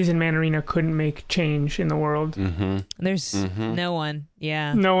Raisin Man Arena couldn't make change in the world? Mm-hmm. There's no one.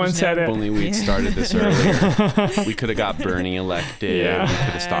 Yeah. No one said it. If only we'd started this earlier. We could have got Bernie elected. Yeah. We could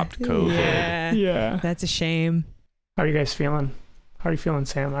have stopped COVID. Yeah. That's a shame. How are you guys feeling? How are you feeling,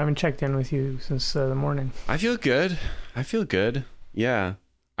 Sam? I haven't checked in with you since the morning. I feel good. Yeah.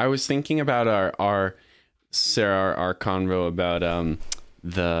 I was thinking about our convo about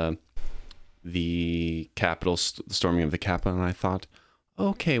the Capitol, storming of the Capitol, and I thought,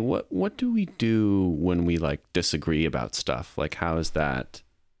 okay, what do we do when we like disagree about stuff? Like, how is that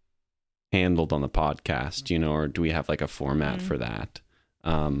handled on the podcast? You know, or do we have like a format for that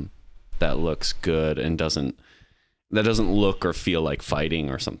that looks good and doesn't look or feel like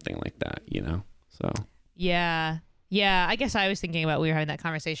fighting or something like that? You know, so yeah. I guess I was thinking about, we were having that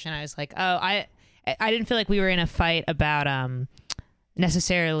conversation. I was like, I didn't feel like we were in a fight about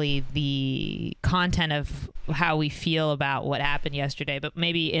necessarily the content of how we feel about what happened yesterday, but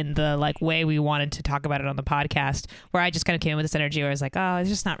maybe in the like way we wanted to talk about it on the podcast, where I just kind of came in with this energy where I was like, oh, it's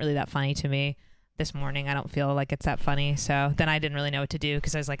just not really that funny to me this morning. I don't feel like it's that funny. So then I didn't really know what to do,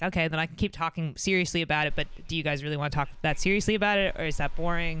 because I was like, okay, then I can keep talking seriously about it, but do you guys really want to talk that seriously about it, or is that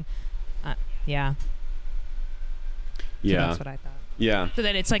boring? Yeah. Yeah. So that's what I thought. Yeah. So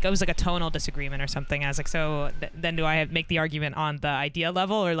then it's like, it was like a tonal disagreement or something. I was like, so then do I make the argument on the idea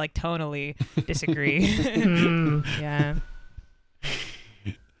level, or like tonally disagree? Yeah.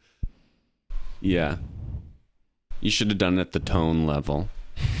 Yeah. You should have done it at the tone level.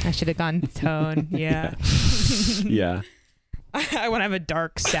 I should have gone tone. Yeah. Yeah. I want to have a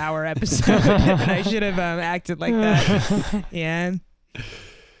dark, sour episode, and I should have acted like that. Yeah.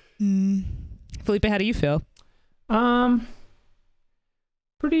 Felipe, how do you feel?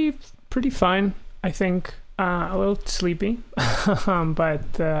 Pretty fine. I think a little sleepy, but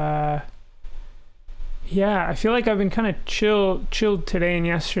yeah, I feel like I've been kind of chilled today and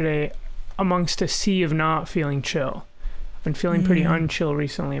yesterday, amongst a sea of not feeling chill. I've been feeling pretty unchill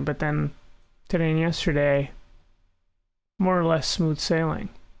recently, but then today and yesterday, more or less smooth sailing.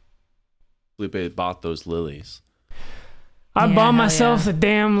 Felipe bought those lilies. I bought myself the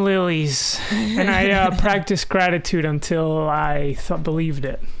damn lilies, and I practiced gratitude until I believed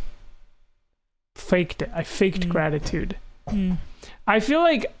it. Faked it. I faked gratitude. I feel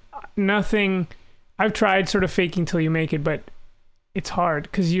like nothing. I've tried sort of faking till you make it, but it's hard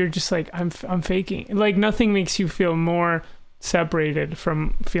because you're just like, I'm faking. Like, nothing makes you feel more separated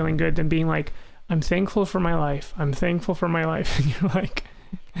from feeling good than being like, I'm thankful for my life. I'm thankful for my life, and you're like,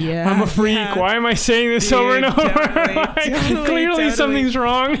 yeah, I'm a freak. Yeah. Why am I saying this over and over? Clearly something's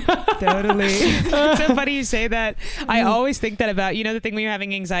wrong. Totally. It's so funny you say that. I always think that about, the thing when you're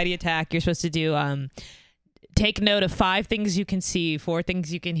having an anxiety attack, you're supposed to do take note of 5 things you can see, 4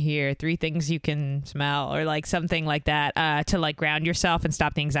 things you can hear, 3 things you can smell, or like something like that, to like ground yourself and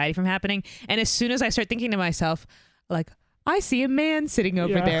stop the anxiety from happening. And as soon as I start thinking to myself, like, I see a man sitting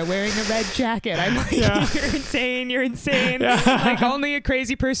over there wearing a red jacket, I'm like, you're insane. Yeah. Like, only a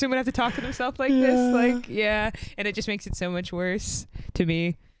crazy person would have to talk to themselves like this. Like, and it just makes it so much worse to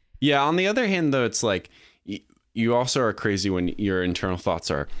me. Yeah. On the other hand, though, it's like you also are crazy when your internal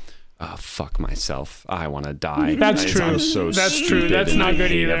thoughts are, oh, fuck myself, I want to die. That's true. I'm so That's stupid, true. That's not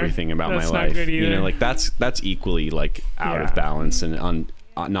good either. Everything about that's my not life, good either. like that's equally like out of balance and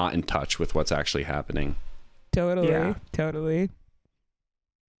not in touch with what's actually happening. Totally.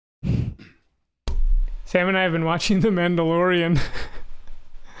 Sam and I have been watching The Mandalorian.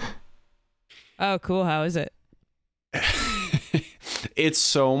 Oh, cool. How is it? It's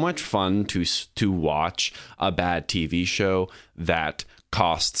so much fun to watch a bad TV show that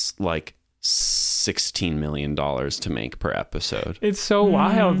costs like $16 million to make per episode. It's so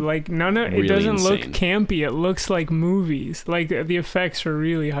wild. Like, it really doesn't insane. look campy. It looks like movies. Like, the effects are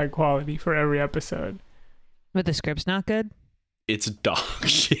really high quality for every episode. But the script's not good? It's dog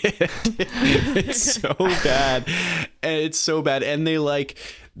shit. It's so bad. And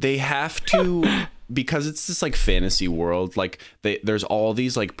they have to, because it's this like fantasy world, like there's all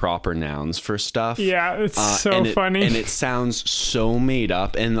these like proper nouns for stuff. Yeah, it's so funny. And it sounds so made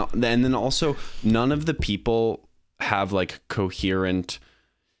up. And then also none of the people have like coherent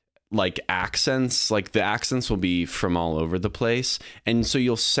like accents. Like the accents will be from all over the place, and so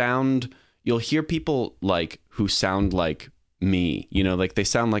you'll hear people like who sound like me, you know, like they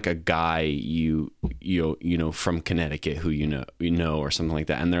sound like a guy you know from Connecticut who you know or something like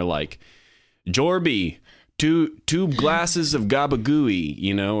that, and they're like, Jorby, two glasses of gabagooey,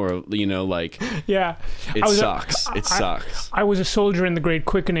 you know, or you know, like yeah, it sucks. I was a soldier in the Great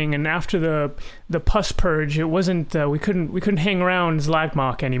Quickening, and after the pus purge, it wasn't we couldn't hang around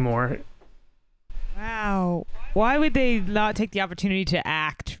Zlagmok anymore. Wow. Why would they not take the opportunity to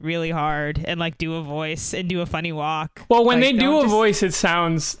act really hard and like do a voice and do a funny walk? Well, when like, they do a voice, it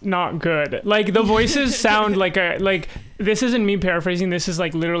sounds not good. Like the voices sound like this isn't me paraphrasing. This is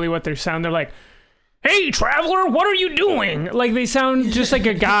like literally what they sound. They're like, "Hey, traveler, what are you doing?" Like they sound just like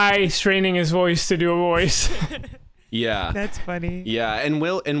a guy straining his voice to do a voice. Yeah. That's funny. Yeah, and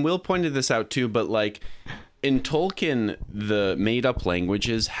Will pointed this out too, but like in Tolkien, the made-up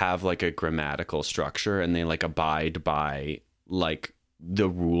languages have like a grammatical structure, and they like abide by like the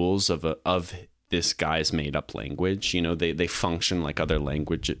rules of this guy's made-up language. You know, they function like other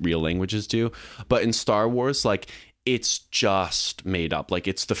real languages do. But in Star Wars, like it's just made up. Like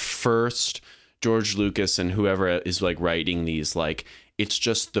it's the first George Lucas and whoever is like writing these, like it's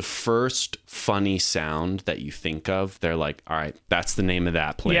just the first funny sound that you think of. They're like, all right, that's the name of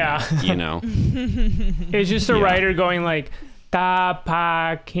that planet. Yeah. You know? It's just a writer going like, ta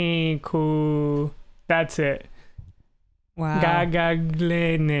pa ki ku. That's it. Wow.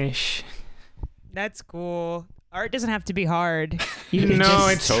 Gagaglenish. That's cool. Art doesn't have to be hard. You can know,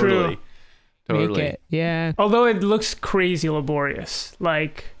 just it's totally, true. totally. Make it. Yeah. Although it looks crazy laborious.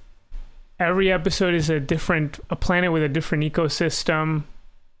 Like every episode is a planet with a different ecosystem.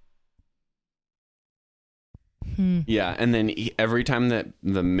 Yeah, and then every time that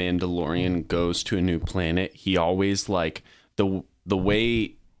the Mandalorian goes to a new planet, he always like the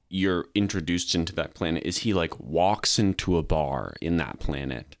way you're introduced into that planet is he like walks into a bar in that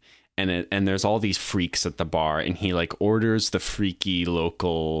planet, and there's all these freaks at the bar, and he like orders the freaky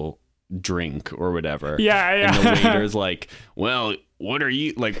local drink or whatever. Yeah. And the waiter's like, well, what are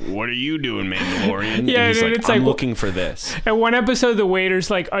you doing, Mandalorian? Yeah, and he's and like, it's I'm like, looking for this. In one episode, the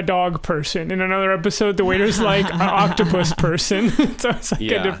waiter's like a dog person. In another episode, the waiter's like an octopus person. So it's like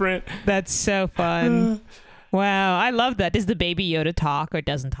a different. That's so fun. Wow, I love that. Does the baby Yoda talk or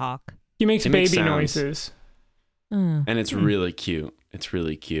doesn't talk? He makes baby sounds. noises. And it's really cute. It's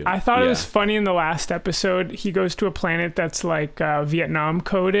really cute. I thought it was funny in the last episode. He goes to a planet that's like Vietnam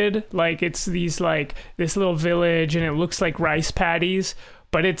coded. Like it's this little village, and it looks like rice paddies,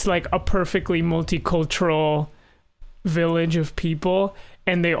 but it's like a perfectly multicultural village of people,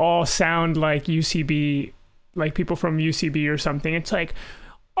 and they all sound like UCB, like people from UCB or something. It's like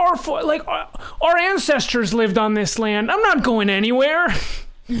our ancestors lived on this land. I'm not going anywhere.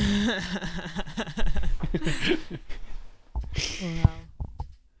 Wow.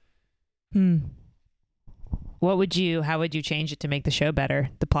 How would you change it to make the show better?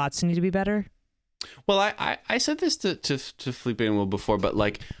 The plots need to be better? Well, I said this to Felipe and Will before, but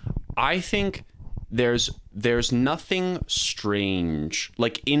like I think there's nothing strange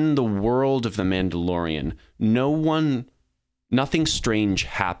like in the world of the Mandalorian. Nothing strange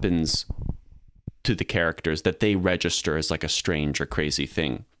happens to the characters that they register as like a strange or crazy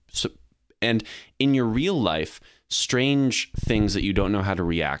thing. So, and in your real life, strange things that you don't know how to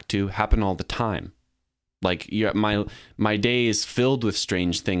react to happen all the time. Like my day is filled with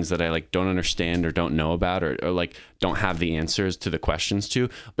strange things that I like don't understand or don't know about or like don't have the answers to the questions to.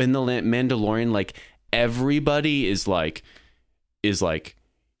 But in the Mandalorian, like everybody is like,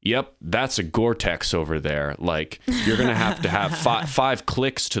 yep, that's a Gore-Tex over there. Like you're gonna have to have five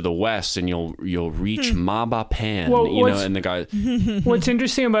clicks to the west, and you'll reach Maba Pan. Well, you know, and the guy. What's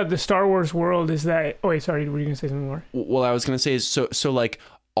interesting about the Star Wars world is that. Oh wait, sorry, were you gonna say something more? Well, I was gonna say is so like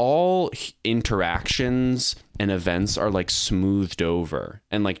all interactions and events are like smoothed over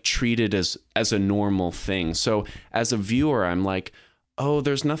and like treated as a normal thing. So as a viewer, I'm like, oh,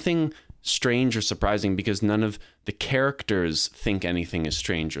 there's nothing strange or surprising because none of the characters think anything is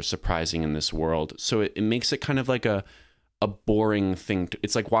strange or surprising in this world. So it makes it kind of like a boring thing.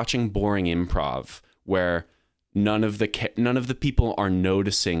 It's like watching boring improv where none of the people are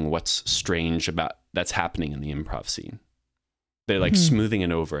noticing what's strange about that's happening in the improv scene. They're like smoothing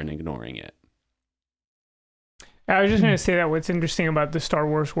it over and ignoring it. I was just going to say that what's interesting about the Star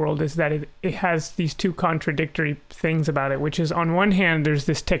Wars world is that it has these two contradictory things about it, which is on one hand, there's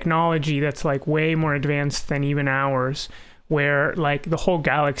this technology that's like way more advanced than even ours, where like the whole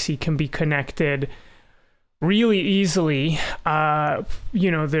galaxy can be connected really easily.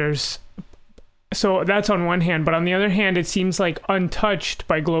 There's so that's on one hand, but on the other hand, it seems like untouched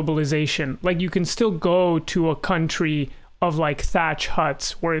by globalization. Like you can still go to a country of like thatch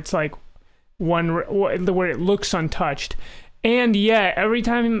huts where it's like where it looks untouched, and yet every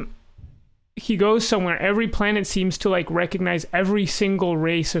time he goes somewhere, every planet seems to like recognize every single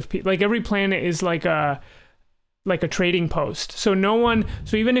race of people. Like every planet is like a trading post. So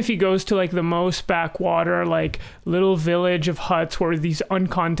even if he goes to like the most backwater, like little village of huts where these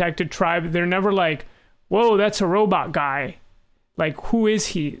uncontacted tribe, they're never like, whoa, that's a robot guy. Like, who is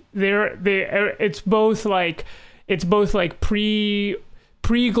he? It's both like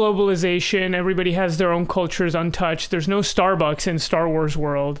pre-globalization. Everybody has their own cultures untouched. There's no Starbucks in Star Wars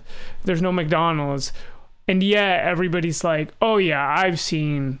world. There's no McDonald's. And yet everybody's like, oh yeah, I've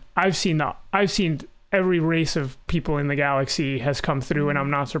seen every race of people in the galaxy has come through, and I'm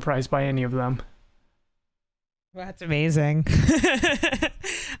not surprised by any of them. Well, that's amazing.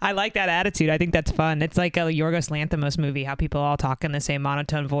 I like that attitude. I think that's fun. It's like a Yorgos Lanthimos movie, how people all talk in the same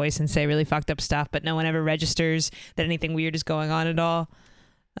monotone voice and say really fucked up stuff, but no one ever registers that anything weird is going on at all.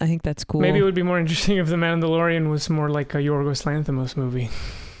 I think that's cool. Maybe it would be more interesting if The Mandalorian was more like a Yorgos Lanthimos movie.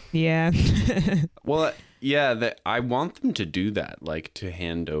 Yeah. Well, yeah, I want them to do that, like to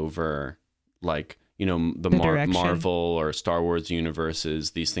hand over, like, you know, the Marvel or Star Wars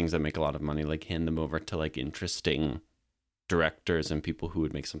universes, these things that make a lot of money, like hand them over to like interesting directors and people who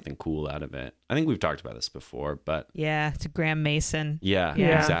would make something cool out of it. I think we've talked about this before, but yeah, to Graham Mason. Yeah.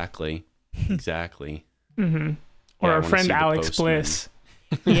 Exactly. Mm-hmm. Or our friend Alex Bliss.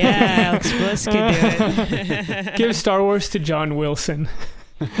 Yeah, Alex Bliss could do it. Give Star Wars to John Wilson.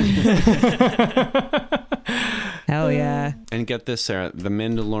 Hell yeah. And get this, Sarah, the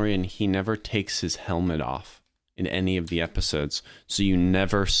Mandalorian, he never takes his helmet off in any of the episodes, so you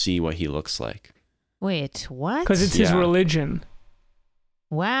never see what he looks like. Wait, what? Because it's his religion.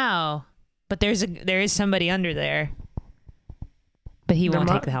 Wow. But there is somebody under there. But he won't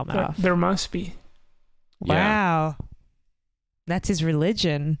take the helmet off. There must be. Wow. Yeah. That's his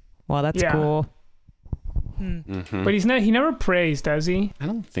religion. Well, that's cool. Mm-hmm. But he never prays, does he? I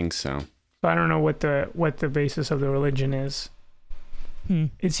don't think so. So I don't know what the basis of the religion is.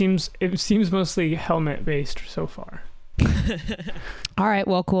 It seems mostly helmet based so far. All right,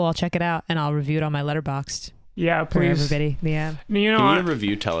 well, cool. I'll check it out and I'll review it on my Letterboxd. Yeah, please. For everybody. Yeah. You know, can you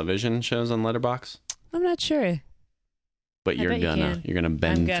review television shows on Letterboxd? I'm not sure. But you're gonna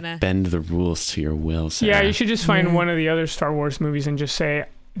bend the rules to your will, Sarah. Yeah, you should just find one of the other Star Wars movies and just say,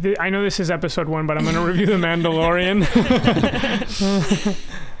 I know this is episode 1, but I'm going to review The Mandalorian.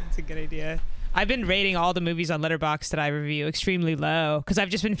 That's a good idea. I've been rating all the movies on Letterboxd that I review extremely low because I've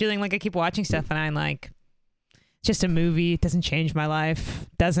just been feeling like I keep watching stuff and I'm like, it's just a movie. It doesn't change my life.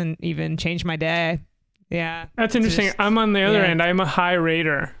 Doesn't even change my day. Yeah. That's interesting. I'm on the other end. I'm a high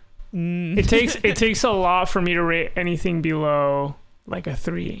rater. It takes a lot for me to rate anything below like a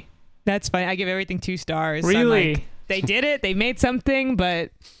 3. That's fine. I give everything 2 stars. Really? Like, they did it. They made something,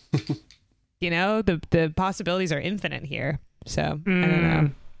 but you know, the possibilities are infinite here. So I don't know.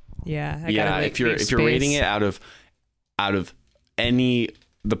 Yeah. If you're rating it out of any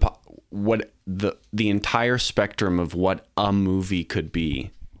the entire spectrum of what a movie could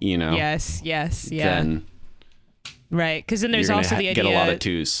be, you know. Yes. Yeah. Then right, because then there's also the idea get a lot of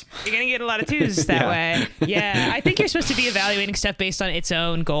 2s. You're gonna get a lot of 2s that way. Yeah, I think you're supposed to be evaluating stuff based on its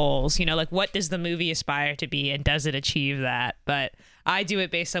own goals. You know, like what does the movie aspire to be, and does it achieve that? But I do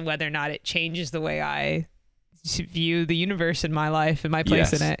it based on whether or not it changes the way I view the universe in my life and my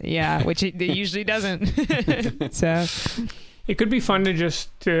place in it. Yeah, which it usually doesn't. So it could be fun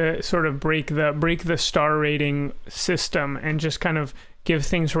to sort of break the star rating system and just kind of give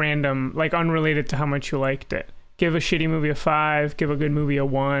things random, like unrelated to how much you liked it. Give a shitty movie a 5, give a good movie a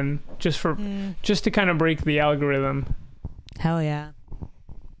 1, just to kind of break the algorithm. Hell yeah.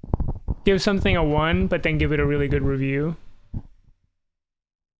 Give something a 1, but then give it a really good review.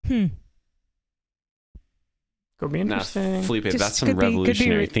 Could be interesting. Felipe, that's some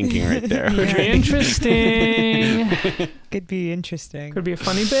revolutionary thinking right there. Could be interesting. Could be interesting. Could be a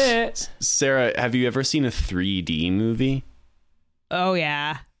funny bit. Sarah, have you ever seen a 3D movie? Oh,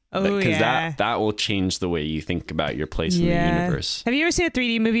 yeah. Because that will change the way you think about your place in the universe. Have you ever seen a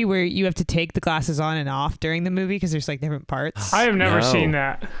 3D movie where you have to take the glasses on and off during the movie because there's like different parts? I have never seen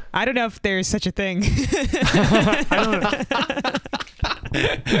that. I don't know if there's such a thing.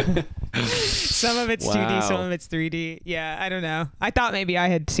 Some of it's 2D, some of it's 3D. Yeah, I don't know. I thought maybe I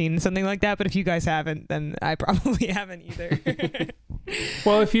had seen something like that, but if you guys haven't, then I probably haven't either.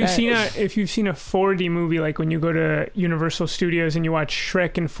 Well, if you've seen a 4D movie, like when you go to Universal Studios and you watch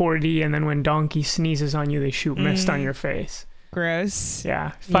Shrek in 4D, and then when Donkey sneezes on you, they shoot mist on your face. Gross.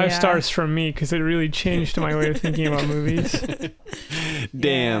 Yeah, 5 stars from me because it really changed my way of thinking about movies.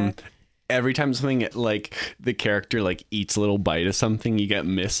 Damn. Yeah. Every time something like the character like eats a little bite of something, you get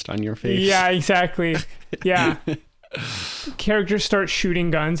mist on your face. Yeah, exactly. Yeah. Characters start shooting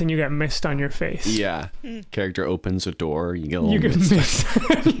guns and you get mist on your face. Yeah. Character opens a door, you get a little You get mist. mist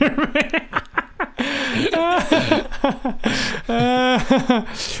on your face.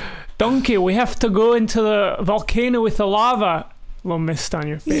 Donkey, we have to go into the volcano with the lava. A little mist on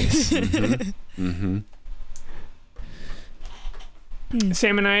your face.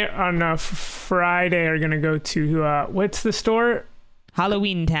 Sam and I on Friday are going to go to, what's the store?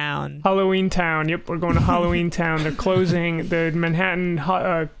 Halloween Town. Halloween Town. Yep, we're going to Halloween Town. They're closing the Manhattan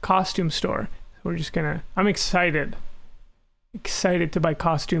costume store. We're just going to, I'm excited. Excited to buy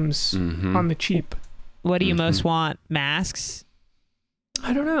costumes on the cheap. What do you most want? Masks?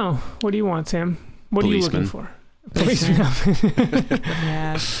 I don't know. What do you want, Sam? What Policeman. are you looking for? Policeman.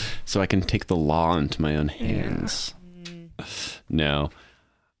 Yeah. So I can take the law into my own hands. No.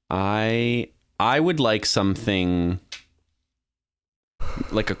 I would like something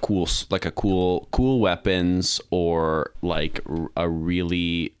like a cool weapons, or like a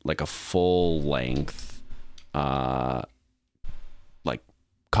really like a full length like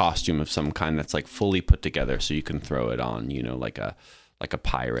costume of some kind that's like fully put together so you can throw it on, you know, like a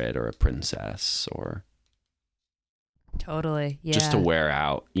pirate or a princess, or Totally. Yeah. just to wear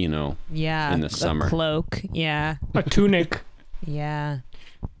out, you know. Yeah. in the summer. A cloak. Yeah. A tunic. Yeah.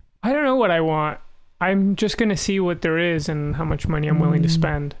 I don't know what I want. I'm just going to see what there is and how much money I'm willing to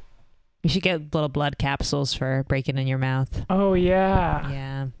spend. You should get little blood capsules for breaking in your mouth. Oh, yeah.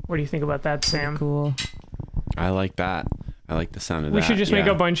 Yeah. What do you think about that, Sam? Cool. I like that. I like the sound of that. We should just make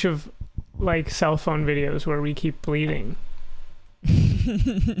yeah. a bunch of like cell phone videos where we keep bleeding.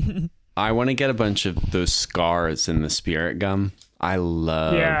 I want to get a bunch of those scars in the spirit gum. I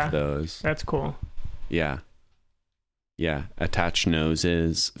love those. That's cool. Yeah. Yeah. Attached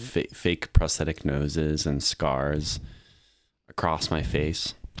noses, fake prosthetic noses and scars across my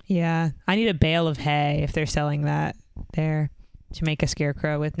face. Yeah. I need a bale of hay if they're selling that there to make a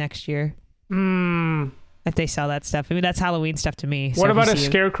scarecrow with next year. If they sell that stuff. I mean, that's Halloween stuff to me. So What if you about a see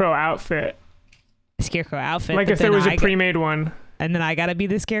scarecrow outfit? scarecrow outfit? Like but if there then was a pre-made one. and then I gotta be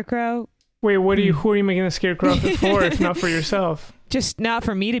the scarecrow? Wait, who are you making the scarecrow outfit for if not for yourself? Just not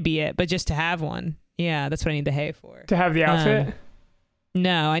for me to be it, but just to have one. Yeah, that's what I need the hay for. To have the outfit?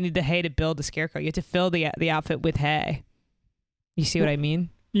 No, I need the hay to build the scarecrow. You have to fill the outfit with hay. You see what I mean?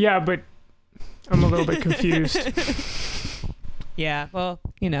 Yeah, but I'm a little bit confused. Yeah, well,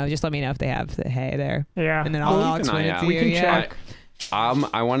 you know, just let me know if they have the hay there. Yeah. And then I'll I'll keep an explain eye it out. to We you. can Yeah. check.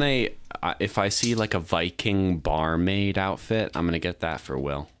 I want to, if I see like a Viking barmaid outfit, I'm going to get that for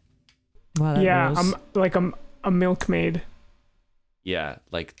Will. Well, that Yeah, rules. I'm like a milkmaid. Yeah,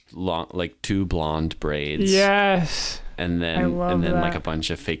 like long, like 2 blonde braids. Yes. And I then love like that. a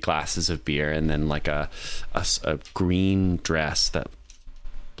bunch of fake glasses of beer, and then like a green dress that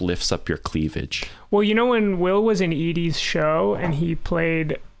lifts up your cleavage. Well, you know when Will was in Edie's show and he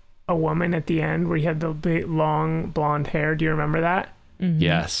played a woman at the end where he had the big, long blonde hair? Do you remember that? Mhm.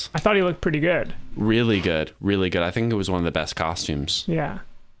 Yes. I thought he looked pretty good. Really good. Really good. I think it was one of the best costumes. Yeah.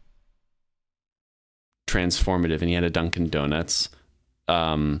 Transformative. And he had a Dunkin' Donuts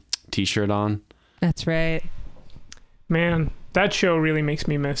t-shirt on. That's right. Man, that show really makes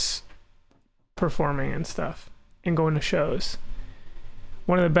me miss performing and stuff and going to shows.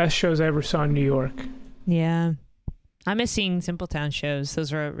 One of the best shows I ever saw in New York. Yeah. I miss seeing Simple Town shows.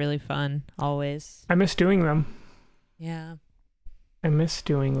 Those were really fun, always. I miss doing them. Yeah. I miss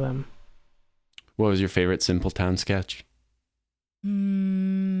doing them. What was your favorite Simple Town sketch?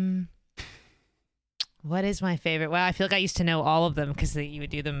 What is my favorite? Well, I feel like I used to know all of them because you would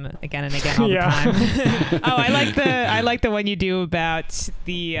do them again and again all the Yeah. time. Oh, I like the one you do about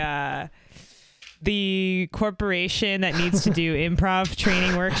the corporation that needs to do improv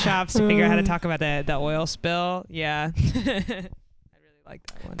training workshops to figure out how to talk about the oil spill. Yeah. I really like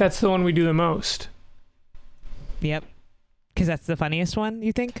that one. That's the one we do the most. Yep. Because that's the funniest one,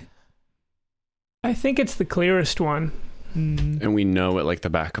 you think? I think it's the clearest one. And we know it like the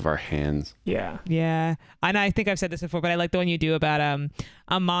back of our hands. Yeah. Yeah. And I think I've said this before, but I like the one you do about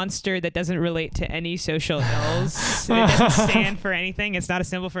a monster that doesn't relate to any social ills. It doesn't stand for anything. It's not a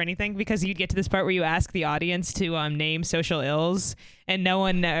symbol for anything, because you get to this part where you ask the audience to name social ills and no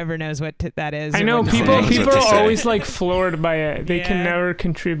one ever knows what that is. I or know what to people say. people What to are say. always like floored by it. They can Yeah. never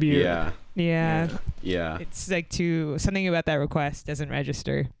contribute. Yeah. Yeah. Yeah. It's like something about that request doesn't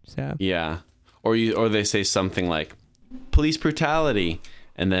register. So Yeah. Or they say something like police brutality,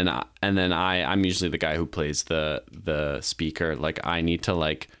 and then I'm usually the guy who plays the speaker. Like I need to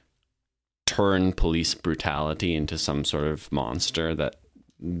like turn police brutality into some sort of monster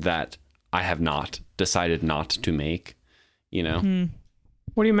that I have not decided not to make, you know. Mm-hmm.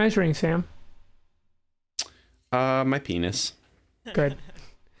 What are you measuring, Sam? My penis. Good.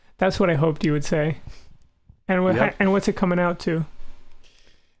 That's what I hoped you would say. And Yep. and what's it coming out to?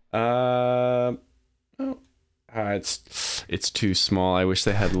 It's too small. I wish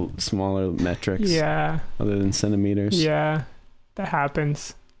they had smaller metrics. Yeah. Other than centimeters. Yeah. That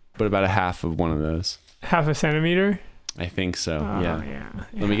happens. But about a half of one of those. Half a centimeter? I think so. Oh, Yeah.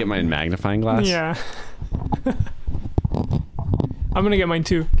 Let me get my magnifying glass. Yeah. I'm gonna get mine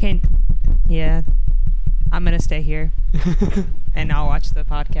too. Okay. Yeah. I'm gonna stay here and I'll watch the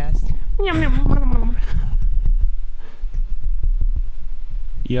podcast.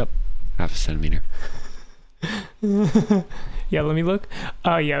 Yep. Half a centimeter. Yeah, let me look.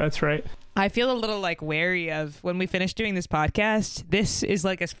 Yeah, that's right. I feel a little like wary of when we finish doing this podcast. This is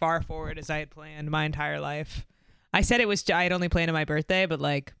like as far forward as I had planned my entire life. I said I had only planned on my birthday, but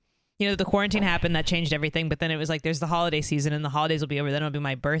like, you know, the quarantine happened, that changed everything. But then it was like, there's the holiday season and the holidays will be over. Then it'll be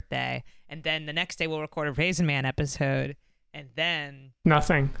my birthday. And then the next day we'll record a Raisin Man episode. And then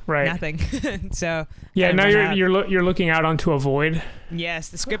Nothing, right? nothing. So Yeah, I now run out. you're looking out onto a void. Yes,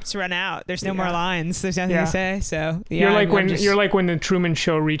 the scripts run out. There's no more Yeah. lines. There's nothing Yeah. to say. So yeah, You're like I'm when just- you're like when the Truman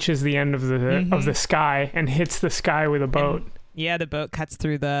Show reaches the end of the Mhm. sky and hits the sky with a boat. yeah, the boat cuts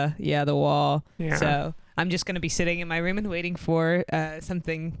through the wall. Yeah. So I'm just gonna be sitting in my room and waiting for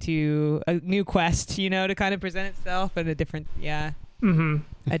something a new quest, you know, to kind of present itself and a different Mm-hmm.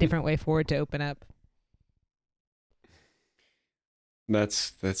 a different way forward to open up.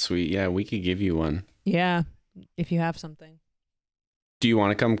 That's sweet. Yeah, we could give you one. Yeah, if you have something. Do you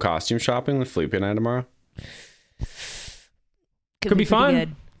want to come costume shopping with Felipe and I tomorrow? Could be pretty fun.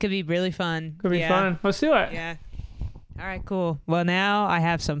 good. Could be really fun. Could be Yeah. fun. Let's do it. Yeah. All right, cool. Well, now I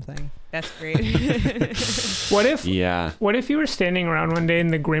have something. That's great. What if Yeah. What if you were standing around one day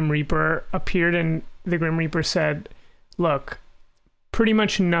and the Grim Reaper appeared and the Grim Reaper said, "Look, pretty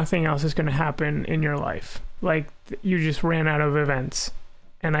much nothing else is going to happen in your life. Like you just ran out of events,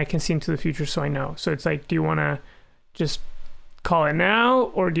 and I can see into the future, so I know. So it's like, do you want to just call it now,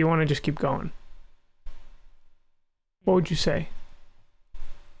 or do you want to just keep going? What would you say?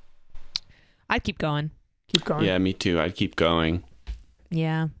 I'd keep going. Keep going. Yeah, me too. I'd keep going.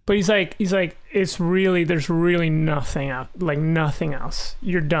 Yeah. But he's like, there's really nothing out, like nothing else.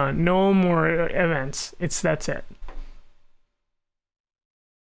 You're done. No more events. That's it.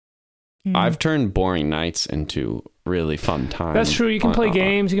 Mm. I've turned boring nights into really fun times. That's true. You can play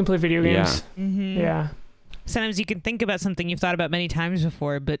games. You can play video games. Mhm. Yeah. Sometimes you can think about something you've thought about many times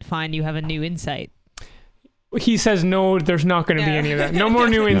before, but find you have a new insight. He says no. There's not going to be No. any of that. No more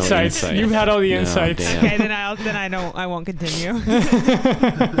new insights. insight. You've had all the No, insights. damn. Okay, then I won't continue.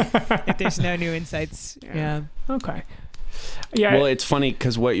 If there's no new insights. Yeah. Okay. Yeah. Well, it's funny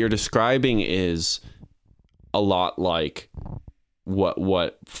because what you're describing is a lot like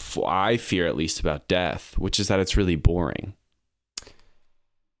what I fear, at least, about death, which is that it's really boring.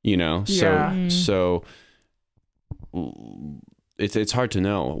 You know, Yeah. so it's hard to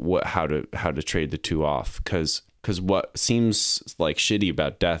know how to trade the two off, because what seems like shitty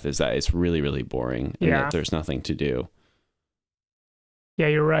about death is that it's really, really boring and Yeah. that there's nothing to do. Yeah,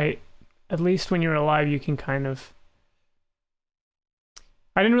 you're right. At least when you're alive, you can kind of.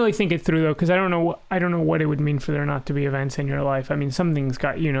 I didn't really think it through though, because I don't know what it would mean for there not to be events in your life. I mean, something's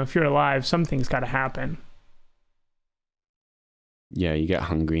got, if you're alive, something's got to happen. Yeah, you get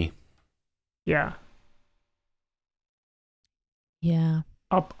hungry. Yeah. Yeah.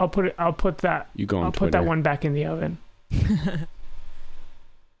 I'll put that You go on I'll Twitter. put that one back in the oven.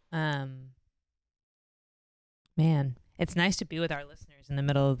 Man, it's nice to be with our listeners in the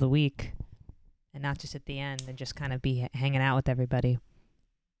middle of the week and not just at the end and just kind of be hanging out with everybody.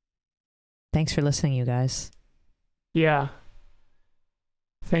 Thanks for listening, you guys. Yeah.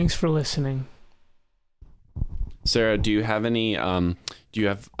 Thanks for listening. Sarah, do you have any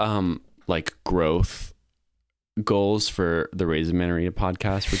like growth goals for the Raisin Man Arena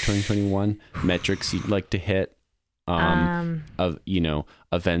podcast for 2021? Metrics you'd like to hit? Of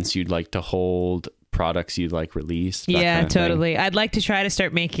events you'd like to hold, products you'd like released? That Yeah, kind of thing? totally. I'd like to try to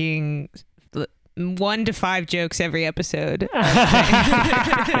start making 1 to 5 jokes every episode.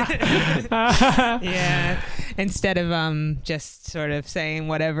 Yeah. instead of just sort of saying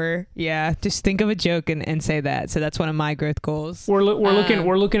whatever. Yeah, just think of a joke and say that. So that's one of my growth goals. We're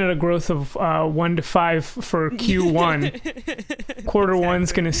looking at a growth of 1 to 5 for Q1. Quarter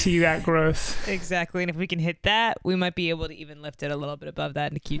one's going to see that growth. Exactly, and if we can hit that, we might be able to even lift it a little bit above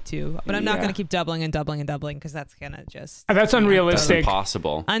that into Q2. But I'm not going to keep doubling and doubling and doubling because that's gonna just that's unrealistic. That's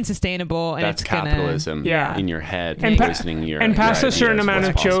impossible. Unsustainable. And that's it's capitalism. Gonna, in your head, and poisoning your and past a certain amount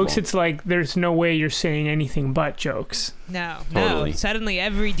of possible. jokes, it's like there's no way you're saying anything but jokes. No. Totally. Suddenly,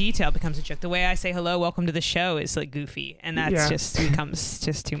 every detail becomes a joke. The way I say hello, welcome to the show is like goofy, and that's just becomes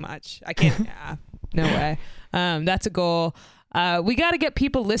just too much. I can't. No way. That's a goal. We got to get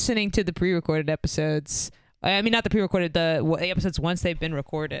people listening to the pre-recorded episodes. I mean, not the pre-recorded, the episodes once they've been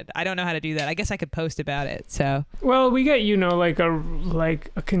recorded. I don't know how to do that. I guess I could post about it. So. Well, we get like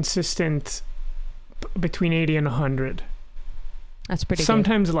a consistent between 80 and 100. That's pretty.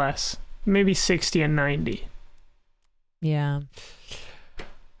 Sometimes good. less, maybe 60 and 90. Yeah.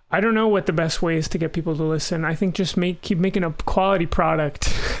 I don't know what the best way is to get people to listen. I think just keep making a quality product,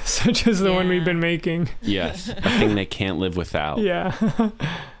 such as the one we've been making. Yes, a thing they can't live without. Yeah.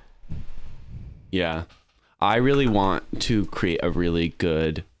 Yeah. I really want to create a really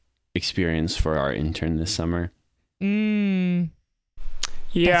good experience for our intern this summer. Yeah.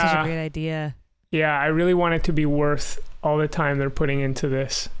 That's such a great idea. Yeah, I really want it to be worth all the time they're putting into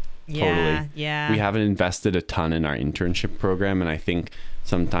this. Yeah, yeah. We haven't invested a ton in our internship program, and I think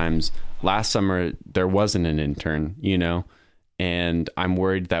sometimes last summer there wasn't an intern, and I'm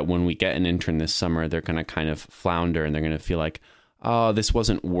worried that when we get an intern this summer, they're going to kind of flounder and they're going to feel like, oh, this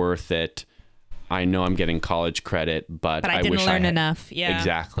wasn't worth it. I know I'm getting college credit, but I didn't wish learn I had enough. Yeah,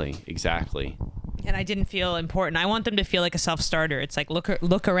 exactly. And I didn't feel important. I want them to feel like a self-starter. It's like,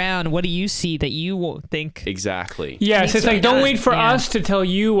 look around. What do you see that you will think? Exactly. Yes, it's like, don't wait for Yeah. us to tell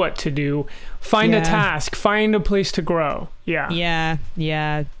you what to do. Find a task. Find a place to grow. Yeah.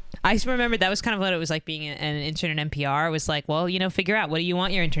 Yeah. I remember that was kind of what it was like being an intern at NPR. It was like, well, figure out what do you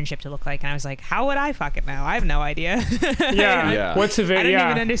want your internship to look like. And I was like, how would I fucking know? I have no idea. Yeah. What's the I didn't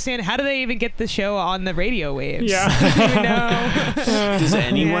even understand. How do they even get the show on the radio waves? Yeah. I don't even know. Does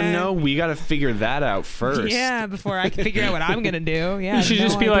anyone know? We got to figure that out first. Yeah, before I can figure out what I'm going to do. Yeah. You should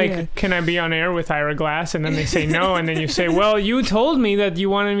just be like, can I be on air with Ira Glass? And then they say no. And then you say, well, you told me that you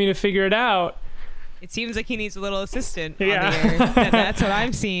wanted me to figure it out. It seems like he needs a little assistant Yeah. on the air. And that's what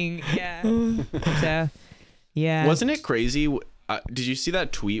I'm seeing. Yeah. So, yeah. Wasn't it crazy? Did you see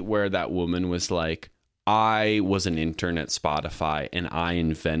that tweet where that woman was like, I was an intern at Spotify and I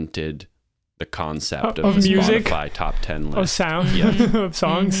invented the concept of music? Spotify top 10 list. Of sound. Yeah. Of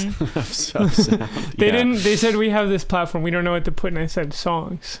songs. Of sound. They said we have this platform. We don't know what to put. And I said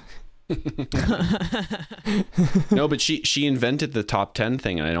songs. No, but she invented the top 10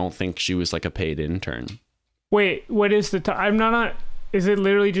 thing, and I don't think she was like a paid intern. Wait, what is the top? I'm not on. Is it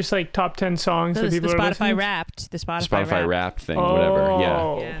literally just like top 10 songs that the people are Spotify listening? Wrapped. The Spotify Wrapped thing, Oh. whatever.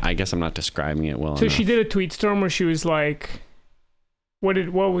 Yeah. Yeah. I guess I'm not describing it well So enough. she did a tweet storm where she was like,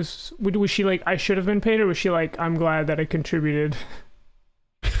 was she like, I should have been paid, or was she like, I'm glad that I contributed?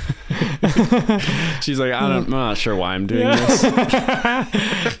 She's like, I'm not sure why I'm doing this.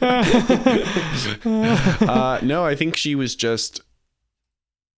 No, I think she was just,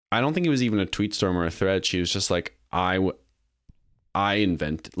 I don't think it was even a tweet storm or a thread. She was just like, I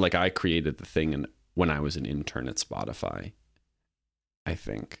created the thing and when I was an intern at Spotify, I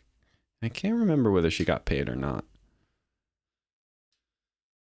think. I can't remember whether she got paid or not.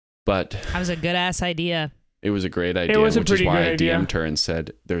 But That was a good ass idea. it was a great idea, was a which is pretty why good I idea. DM'd her and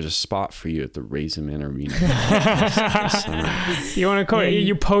said, there's a spot for you at the Raisin Man Arena. You want to call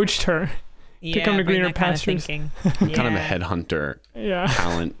you poached her. Yeah, come to bring greener that kind of pastures. thinking. Kind of a Yeah. headhunter, Yeah.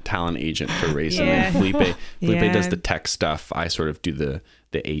 talent agent for Raisin Yeah. Man. Felipe Yeah. does the tech stuff. I sort of do the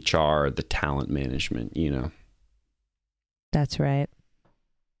HR, the talent management, That's right.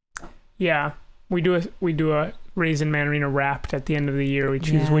 Yeah. We do a Raisin Man Arena Wrapped at the end of the year. We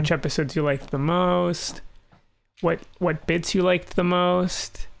choose Yeah. which episodes you liked the most, what bits you liked the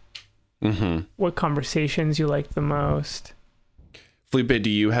most, Mm-hmm. what conversations you liked the most. Felipe, do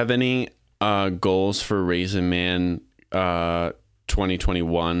you have any goals for Raisin Man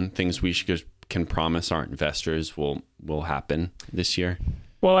 2021? Things we can promise our investors will happen this year?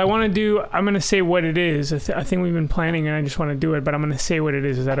 Well, I'm going to say what it is. I think we've been planning and I just want to do it, but I'm going to say what it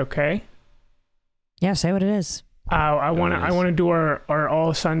is. Is that okay? Yeah, say what it is. I want to do our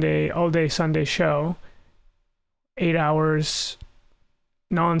all day Sunday show. 8 hours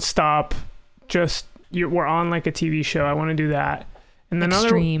nonstop. We're on like a TV show. I want to do that. And then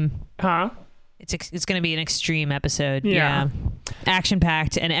Extreme. Huh? It's going to be an extreme episode. Yeah. action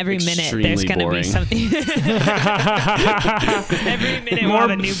packed, and every minute Extremely there's going to be boring. something. Every minute we'll have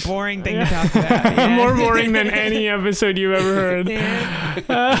a new boring thing to talk about. Yeah. More boring than any episode you've ever heard.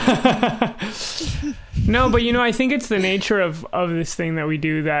 Yeah. No, but I think it's the nature of this thing that we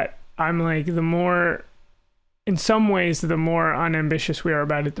do that I'm like, the more, in some ways, the more unambitious we are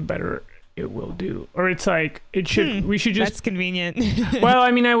about it, the better it will do. Or it's like, we should just... That's convenient. Well,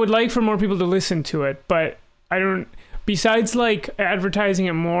 I mean, I would like for more people to listen to it, but I don't, besides like advertising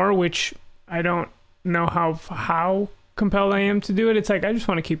it more, which I don't know how compelled I am to do it. It's like, I just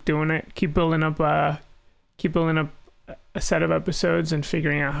want to keep doing it, keep building up a set of episodes and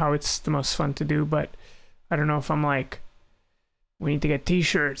figuring out how it's the most fun to do. But I don't know if I'm like, we need to get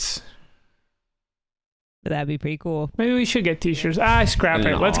t-shirts. That'd be pretty cool. Maybe we should get t-shirts. Scrap In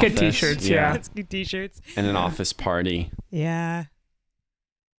it. an Let's get office, t-shirts. yeah. Yeah. Let's get t-shirts. And an office party. Yeah.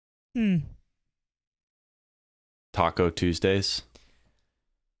 Taco Tuesdays.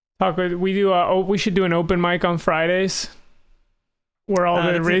 We do. We should do an open mic on Fridays, where all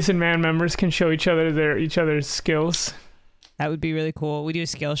the that's Raisin Man members can show each other's skills. That would be really cool. We do a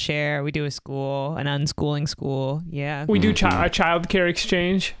skill share. We do a school, an unschooling school. Yeah. We do a child care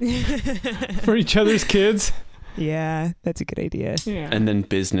exchange for each other's kids. Yeah, that's a good idea. Yeah. And then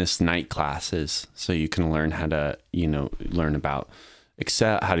business night classes, so you can learn how to, learn about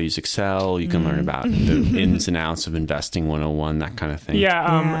Excel, how to use Excel. You can learn about the ins and outs of investing 101, that kind of thing.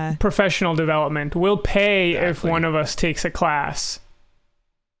 Yeah, professional development. We'll pay if Exactly. one of us takes a class.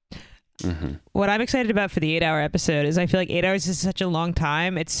 Mm-hmm. What I'm excited about for the 8-hour episode is I feel like 8 hours is such a long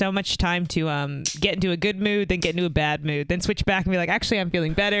time. It's so much time to get into a good mood, then get into a bad mood, then switch back and be like, actually, I'm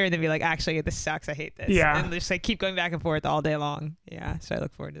feeling better, and then be like, actually, this sucks. I hate this. Yeah. And just like keep going back and forth all day long. Yeah. So I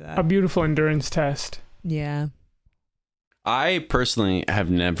look forward to that. A beautiful endurance test. Yeah. I personally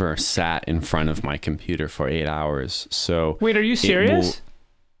have never sat in front of my computer for 8 hours. So Wait, are you serious?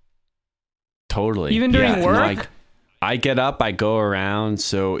 totally. Even during no, work? I get up, I go around,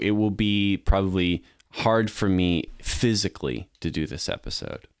 so it will be probably hard for me physically to do this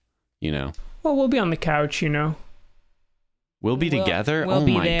episode. Well, we'll be on the couch, We'll be together? we'll Oh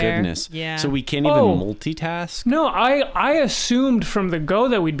be my there. goodness. Yeah. So we can't even multitask? No, I assumed from the go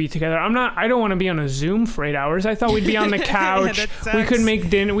that we'd be together. I don't want to be on a Zoom for 8 hours. I thought we'd be on the couch. that We could sucks.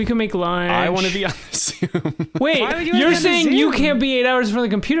 make dinner. We could make lunch. I want to be on the Zoom. Wait, Why would you wanna be you're on the saying you Zoom? can't be 8 hours in front of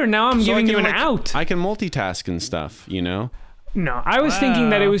the computer. Now I'm So I giving can, you an like, out. I can multitask and stuff, No, I was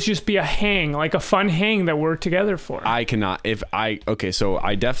thinking that it Wow. was just be a hang, like a fun hang that we're together for. I cannot. So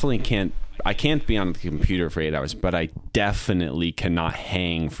I definitely can't. I can't be on the computer for 8 hours, but I definitely cannot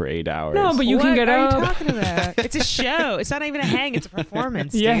hang for 8 hours. No, but you what can get are up. you talking about? It's a show. It's not even a hang. It's a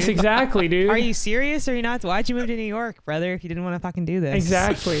performance. Yes, dude. exactly, dude. Are you serious or are you not? Why'd you move to New York, brother, if you didn't want to fucking do this?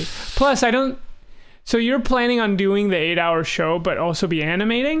 Exactly. Plus, I don't. So you're planning on doing the 8-hour show, but also be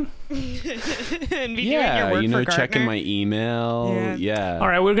animating? And be doing your yeah, work for checking Gartner? my email. Yeah. All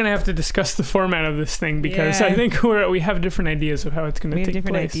right, we're gonna have to discuss the format of this thing because Yeah. I think we have different ideas of how it's gonna We have take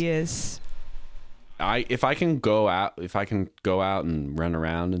different place. ideas. If I can go out and run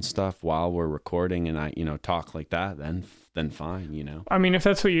around and stuff while we're recording, and I talk like that, then fine. I mean, if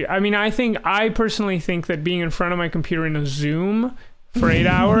that's what I personally think that being in front of my computer in a Zoom for 8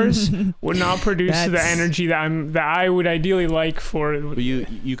 hours would not produce the That's- energy that I would ideally like for. But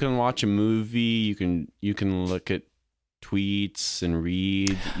you can watch a movie. You can look at tweets and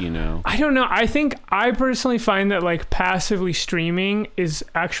read. I don't know. I personally find that like passively streaming is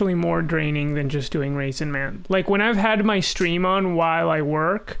actually more draining than just doing Raisin Man. Like when I've had my stream on while I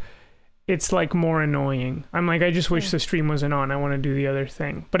work, it's like more annoying. I'm like, I just wish the stream wasn't on. I want to do the other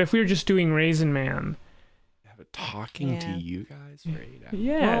thing. But if we were just doing Raisin Man, Talking to Yeah. you guys for 8 hours.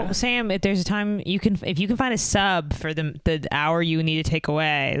 yeah. Well, Sam, if there's a time if you can find a sub for the hour you need to take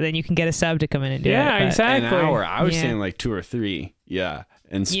away, then you can get a sub to come in and do it. Yeah, But, exactly. An hour. I was Yeah. saying like 2 or 3. Yeah,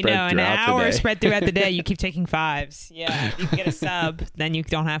 and You spread know, an throughout hour the day. spread throughout the day, you keep taking 5s. Yeah, if you can get a sub, then you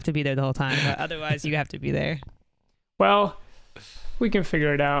don't have to be there the whole time. But otherwise, you have to be there. Well, we can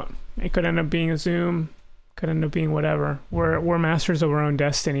figure it out. It could end up being a Zoom. Could end up being whatever. We're masters of our own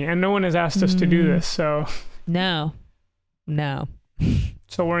destiny, and no one has asked us to do this, so No.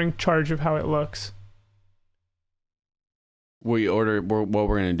 we're in charge of how it looks. What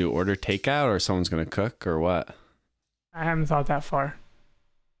we're gonna do? Order takeout, or someone's gonna cook, or what? I haven't thought that far.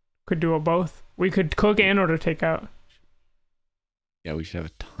 Could do it both. We could cook and order takeout. Yeah, we should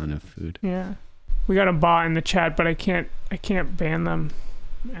have a ton of food. Yeah. We got a bot in the chat, but I can't ban them.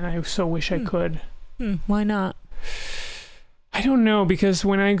 And I so wish I could. Why not? I don't know, because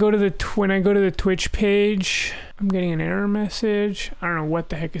when I go to the Twitch page, I'm getting an error message. I don't know what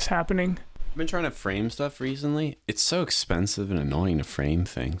the heck is happening. I've been trying to frame stuff recently. It's so expensive and annoying to frame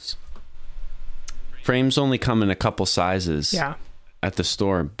things. Frames only come in a couple sizes at the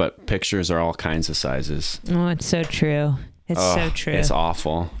store, but pictures are all kinds of sizes. Oh, it's so true. It's so true. It's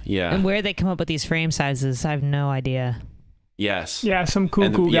awful. Yeah. And where they come up with these frame sizes, I have no idea. Yes. Yeah, some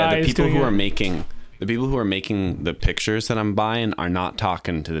cuckoo guys. The people who are making the pictures that I'm buying are not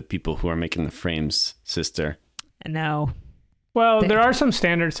talking to the people who are making the frames, sister. No. Well, there are some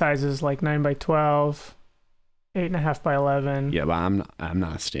standard sizes like 9x12, 8.5 by 11. Yeah, but I'm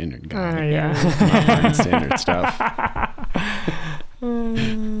not a standard guy. Yeah. I'm not buying standard stuff.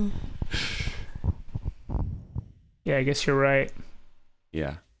 Yeah, I guess you're right.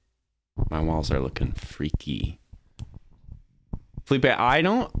 Yeah. My walls are looking freaky. Felipe, I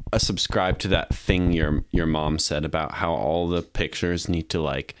don't subscribe to that thing your mom said about how all the pictures need to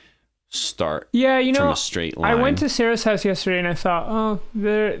like start from a straight line. I went to Sarah's house yesterday and I thought,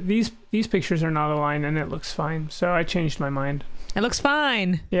 these pictures are not aligned and it looks fine. So I changed my mind. It looks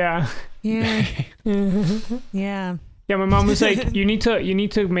fine. Yeah. Yeah. Yeah. Yeah, my mom was like, you need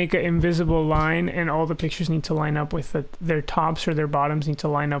to make an invisible line and all the pictures need to line up with their tops or their bottoms need to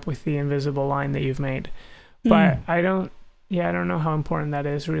line up with the invisible line that you've made. But I don't know how important that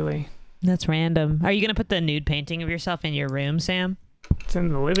is really. That's random. Are you going to put the nude painting of yourself in your room, Sam? It's in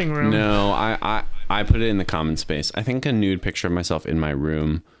the living room. No, I put it in the common space. I think a nude picture of myself in my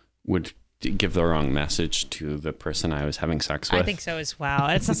room would give the wrong message to the person I was having sex with. I think so as well.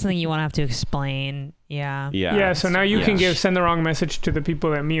 It's not something you want to have to explain. Yeah. Yeah, so now you can send the wrong message to the people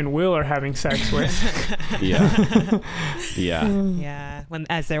that me and Will are having sex with. Yeah. Yeah. Yeah.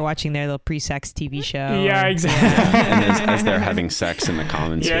 As they're watching their little pre-sex TV show. Yeah, exactly. Yeah. And as they're having sex in the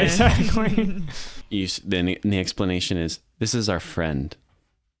common space. Yeah, exactly. Then the explanation is, this is our friend,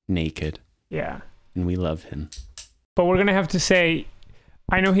 naked. Yeah. And we love him. But we're going to have to say,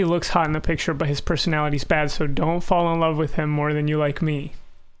 I know he looks hot in the picture, but his personality's bad, so don't fall in love with him more than you like me.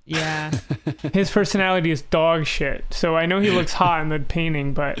 Yeah. His personality is dog shit. So I know he looks hot in the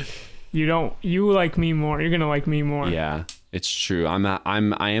painting, but you like me more. You're going to like me more. Yeah, it's true. I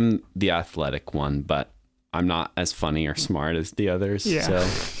am the athletic one, but I'm not as funny or smart as the others. Yeah. So.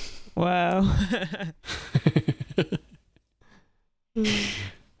 Wow.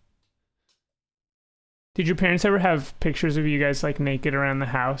 Did your parents ever have pictures of you guys like naked around the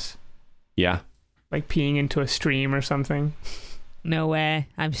house? Yeah. Like peeing into a stream or something? No way.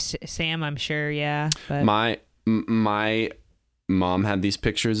 Sam, I'm sure, yeah. But My mom had these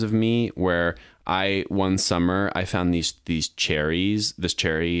pictures of me where one summer I found this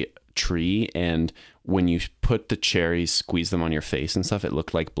cherry tree, and when you put the cherries, squeeze them on your face and stuff, it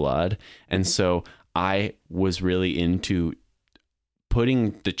looked like blood. And so I was really into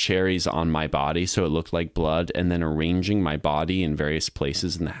putting the cherries on my body so it looked like blood, and then arranging my body in various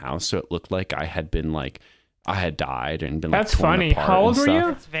places in the house so it looked like I had died and been That's like torn funny. apart. How old and were stuff. you?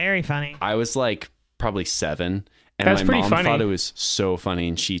 it's very funny. I was like probably 7. And That's my pretty mom funny. thought it was so funny,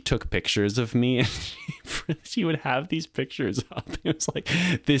 and she took pictures of me, and she would have these pictures up. It was like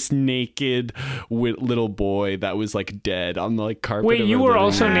this naked little boy that was like dead on the like carpet. Wait, of you our were living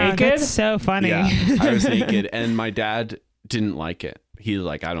also room. naked? That's so funny. Yeah, I was naked, and my dad didn't like it. He was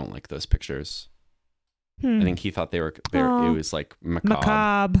like, I don't like those pictures. I think he thought they were. It was like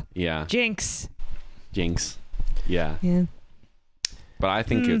macabre. Yeah, Jinx. Yeah. Yeah. But I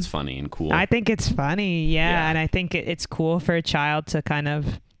think it's funny and cool. I think it's funny, yeah. And I think it's cool for a child to kind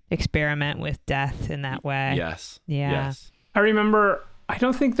of experiment with death in that way. Yes. Yeah. Yes. I remember, I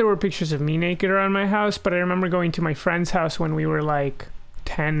don't think there were pictures of me naked around my house, but I remember going to my friend's house when we were like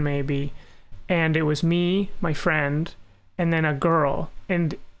 10 maybe, and it was me, my friend, and then a girl,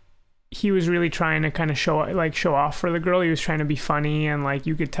 and he was really trying to kind of show off for the girl. He was trying to be funny, and like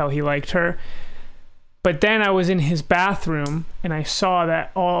you could tell he liked her. But then I was in his bathroom, and I saw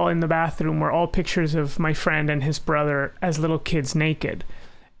that all in the bathroom were all pictures of my friend and his brother as little kids naked.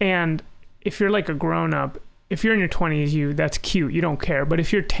 And if you're like a grown-up, if you're in your 20s, that's cute. You don't care. But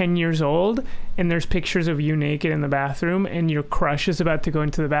if you're 10 years old and there's pictures of you naked in the bathroom and your crush is about to go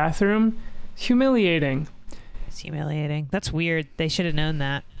into the bathroom, it's humiliating. It's humiliating. That's weird. They should have known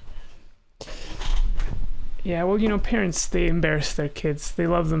that. Yeah, well, parents, they embarrass their kids. They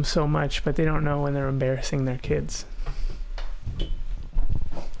love them so much, but they don't know when they're embarrassing their kids.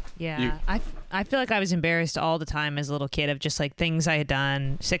 Yeah. I feel like I was embarrassed all the time as a little kid of just like things I had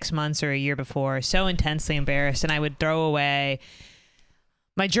done 6 months or a year before. So intensely embarrassed. And I would throw away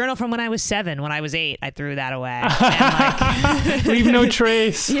my journal from when I was 7. When I was 8, I threw that away. And Leave no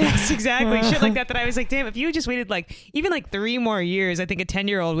trace. Yes, exactly. Shit like that I was like, damn, if you had just waited like even like 3 more years, I think a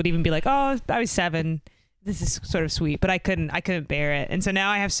 10-year-old would even be like, oh, I was 7. this is sort of sweet, but I couldn't bear it. And so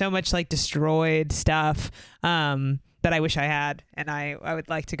now I have so much like destroyed stuff that I wish I had. And I would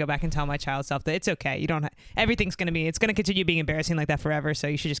like to go back and tell my child self that it's okay. You don't, everything's going to continue being embarrassing like that forever. So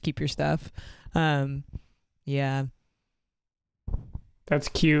you should just keep your stuff. Yeah. That's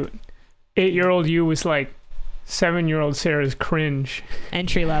cute. 8-year-old you was like 7-year-old Sarah's cringe.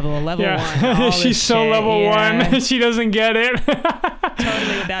 Entry level 1. She's so shit. level 1. She doesn't get it.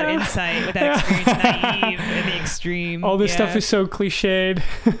 Totally without insight, without experience, naive in the extreme. All this stuff is so cliched.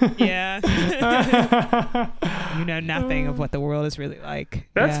 Yeah. You know nothing of what the world is really like.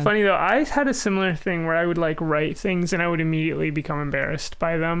 That's funny though. I had a similar thing where I would like write things and I would immediately become embarrassed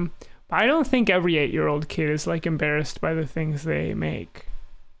by them. But I don't think every 8-year-old kid is like embarrassed by the things they make.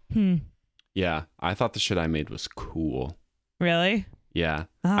 Yeah, I thought the shit I made was cool. Really? Yeah.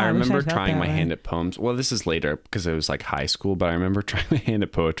 Oh, I remember felt trying that my way. hand at poems. Well, this is later because it was like high school, but I remember trying my hand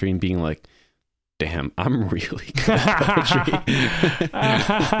at poetry and being like, damn, I'm really good at poetry.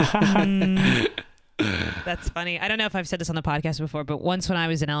 That's funny. I don't know if I've said this on the podcast before, but once when I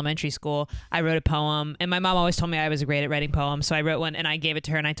was in elementary school, I wrote a poem, and my mom always told me I was great at writing poems. So I wrote one and I gave it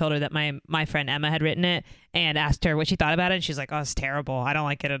to her, and I told her that my friend Emma had written it and asked her what she thought about it. And she's like, oh, it's terrible. I don't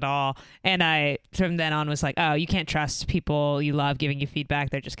like it at all. And I, from then on, was like, oh, you can't trust people you love giving you feedback.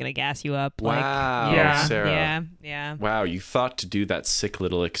 They're just going to gas you up. Wow, like, yeah, Sarah. Yeah. Wow, you thought to do that sick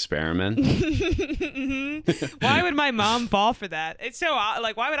little experiment. Why would my mom fall for that? It's so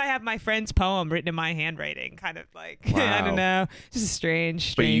like, why would I have my friend's poem written in my handwriting? Kind of like, I don't know, just a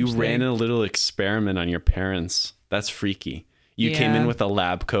strange But you thing. ran a little experiment on your parents. That's freaky. You came in with a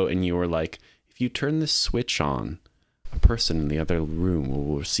lab coat and you were like, if you turn this switch on, a person in the other room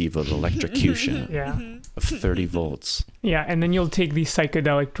will receive an electrocution of 30 volts. Yeah, and then you'll take these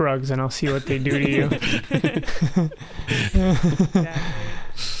psychedelic drugs and I'll see what they do to you. Exactly.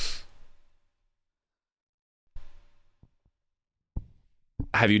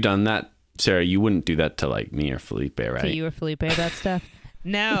 Have you done that, Sarah? You wouldn't do that to like me or Felipe, right? To you or Felipe, that stuff.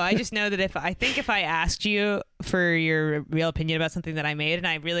 No, I just know that if I asked you for your real opinion about something that I made and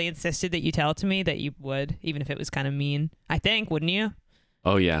I really insisted that you tell it to me, that you would, even if it was kind of mean. I think, wouldn't you?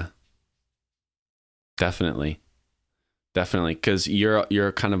 Oh yeah, definitely, because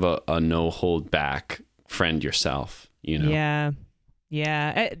you're kind of a no hold back friend yourself, you know.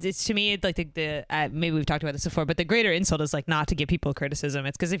 Yeah. It's to me like the maybe we've talked about this before, but the greater insult is like not to give people criticism.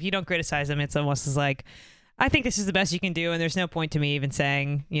 It's because if you don't criticize them, it's almost as like, I think this is the best you can do, and there's no point to me even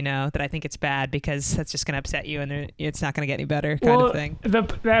saying, that I think it's bad, because that's just going to upset you, and it's not going to get any better kind of thing. The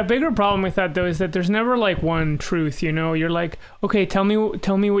bigger problem with that, though, is that there's never like one truth, You're like, okay, tell me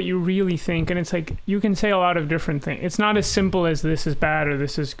what you really think, and it's like, you can say a lot of different things. It's not as simple as this is bad or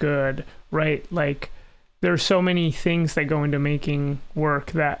this is good, right? Like, there's so many things that go into making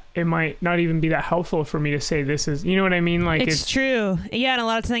work that it might not even be that helpful for me to say this is, you know what I mean? Like it's true. Yeah. And a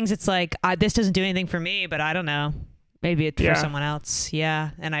lot of things it's like, this doesn't do anything for me, but I don't know. Maybe it's for someone else.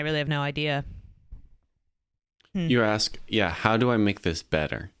 Yeah. And I really have no idea. You ask, how do I make this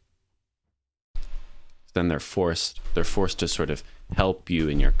better? Then they're forced to sort of help you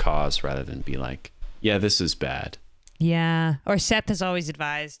in your cause rather than be like, yeah, this is bad. Yeah. Or Seth has always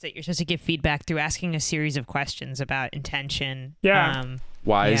advised that you're supposed to give feedback through asking a series of questions about intention. Yeah.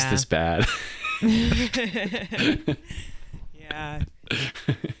 Why is this bad? Yeah.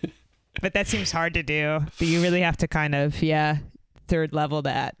 But that seems hard to do. But you really have to kind of, third level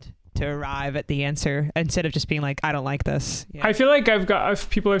that to arrive at the answer instead of just being like, I don't like this. Yeah. I feel like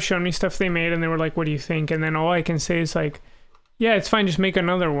people have shown me stuff they made and they were like, what do you think? And then all I can say is like, yeah, it's fine. Just make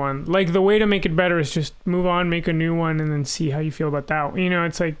another one. Like the way to make it better is just move on, make a new one, and then see how you feel about that.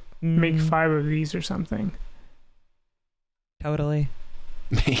 It's like make 5 of these or something. Totally.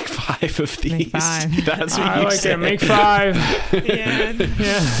 Make 5 of these. Make 5. That's what I you like said. it. Make 5.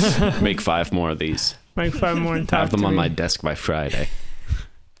 Yeah. Make 5 more of these. Make 5 more and talk Have them to on me. my desk by Friday.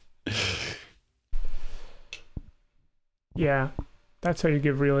 Yeah, that's how you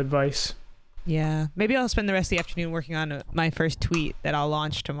give real advice. Yeah. Maybe I'll spend the rest of the afternoon working on my first tweet that I'll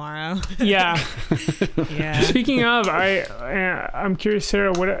launch tomorrow. Yeah. Yeah. Speaking of, I'm curious,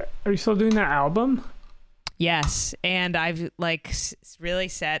 Sarah, are you still doing that album? Yes, and I've really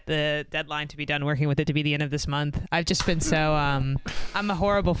set the deadline to be done working with it to be the end of this month. I've just been so I'm a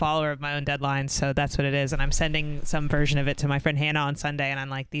horrible follower of my own deadlines, so that's what it is. And I'm sending some version of it to my friend Hannah on Sunday, and I'm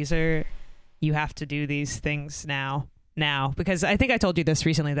like, you have to do these things now, because I think I told you this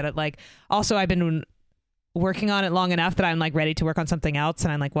recently that also I've been working on it long enough that I'm like ready to work on something else,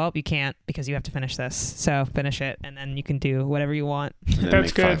 and I'm like, well, you can't because you have to finish this. So finish it, and then you can do whatever you want. And then That's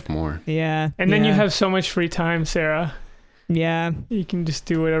make good. 5 more. Yeah. And then you have so much free time, Sarah. Yeah. You can just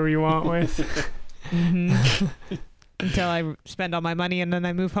do whatever you want with. Until I spend all my money and then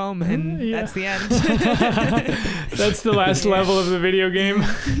I move home, and that's the end. That's the last level of the video game.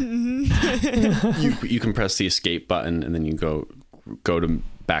 You can press the escape button and then you go to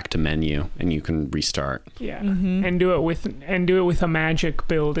back to menu and you can restart. Yeah, and do it with a magic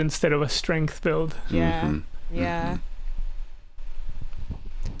build instead of a strength build. Yeah, yeah.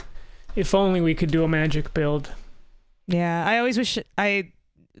 If only we could do a magic build. Yeah, I always wish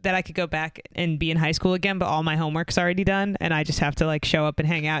that I could go back and be in high school again, but all my homework's already done and I just have to like show up and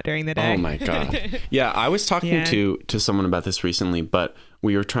hang out during the day. Oh my God. Yeah, I was talking to someone about this recently, but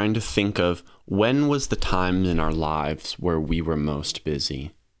we were trying to think of when was the time in our lives where we were most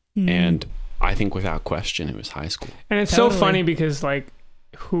busy. And I think without question it was high school. And it's so funny because like,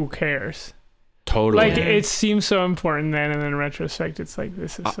 who cares? Totally. Like it seems so important then, and then in retrospect it's like,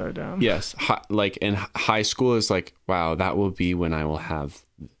 this is so dumb. Yes. Like in high school is like, wow, that will be when I will have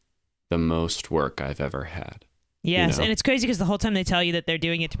the most work I've ever had. Yes, you know? and it's crazy because the whole time they tell you that they're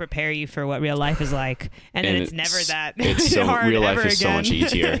doing it to prepare you for what real life is like, and then it's never that hard real life ever is again. so much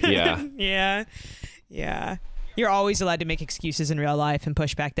easier. Yeah. Yeah. You're always allowed to make excuses in real life and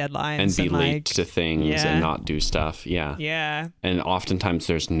push back deadlines and be late like, to things and not do stuff. Yeah. Yeah. And oftentimes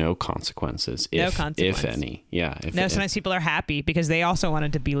there's no consequences, if any. Yeah. Sometimes people are happy because they also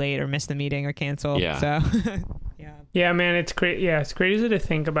wanted to be late or miss the meeting or cancel. Yeah. So, Yeah, man, it's great. Yeah, it's crazy to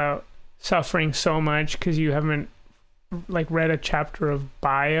think about suffering so much because you haven't like read a chapter of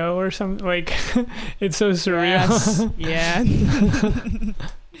bio or something. Like, it's so surreal. Yes.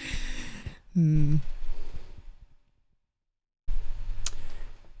 Yeah.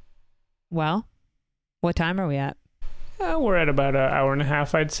 Well, what time are we at? We're at about an hour and a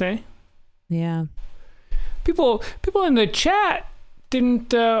half, I'd say. Yeah. People in the chat didn't.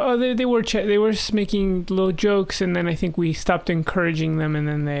 They were making little jokes, and then I think we stopped encouraging them, and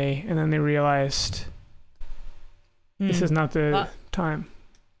then they realized this is not the time.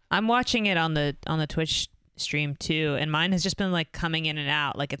 I'm watching it on the Twitch stream too, and mine has just been like coming in and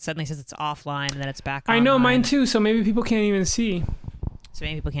out. Like it suddenly says it's offline, and then it's back online. I know, mine too. So maybe people can't even see. So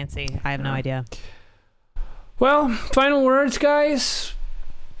many people can't see. I have no idea. Well, final words, guys.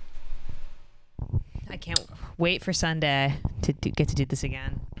 I can't wait for Sunday to get to do this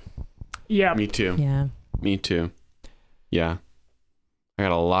again. Yeah. Me too. Yeah. Me too. Yeah. I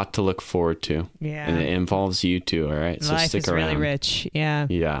got a lot to look forward to. Yeah. And it involves you too, all right? So life stick is around. really rich. Yeah.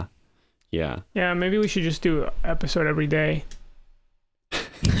 Yeah. Yeah. Yeah, maybe we should just do an episode every day.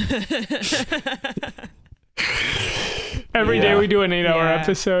 Every day we do an 8-hour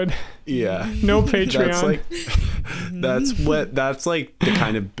episode. Yeah. No Patreon. That's like the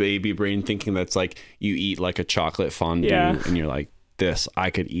kind of baby brain thinking that's like you eat like a chocolate fondue and you're like, I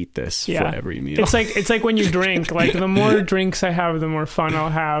could eat this for every meal. It's like when you drink, like the more drinks I have, the more fun I'll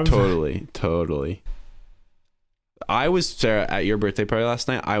have. Totally. I was, Sarah, at your birthday party last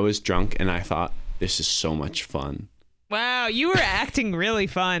night, I was drunk and I thought, this is so much fun. Wow, you were acting really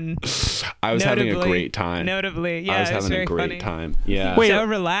fun. I was having a great time. Notably, yeah, I was having a great time. Yeah. Wait, so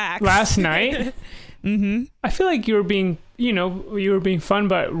relaxed. Last night? I feel like you were being fun,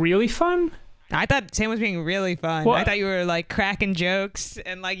 but really fun? I thought Sam was being really fun. Well, I thought you were like cracking jokes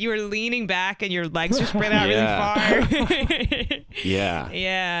and like you were leaning back and your legs were spread out really far.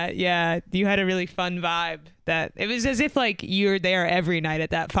 Yeah. You had a really fun vibe. That it was as if like you're there every night at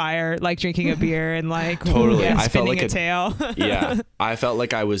that fire, like drinking a beer and like totally. I felt spinning like a tail. Yeah, I felt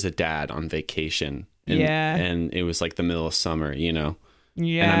like I was a dad on vacation. And it was like the middle of summer, you know.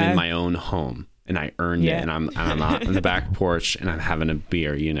 Yeah. And I'm in my own home. And I earned it, and I'm out on the back porch, and I'm having a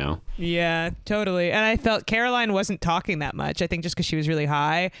beer, you know. Yeah, totally. And I felt Caroline wasn't talking that much. I think just because she was really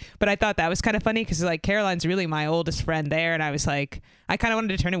high. But I thought that was kind of funny because like Caroline's really my oldest friend there, and I was like, I kind of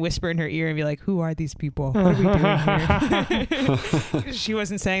wanted to turn and whisper in her ear and be like, "Who are these people? What are we doing here?" She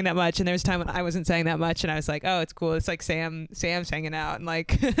wasn't saying that much, and there was a time when I wasn't saying that much, and I was like, "Oh, it's cool. It's like Sam's hanging out," and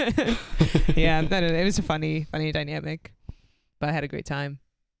like, yeah, I don't know, it was a funny dynamic. But I had a great time.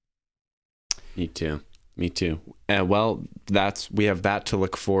 Me too. Well, we have that to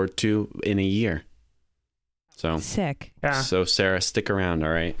look forward to in a year. So sick. Yeah. So Sarah, stick around,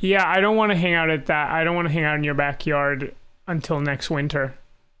 all right? Yeah, I don't want to hang out I don't want to hang out in your backyard until next winter.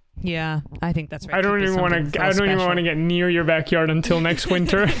 Yeah, I think that's right. I don't even want to get near your backyard until next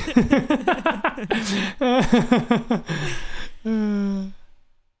winter.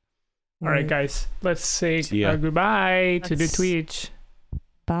 All right, guys. Let's say goodbye to the Twitch.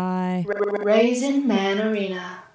 Bye. Raisin Man Arena.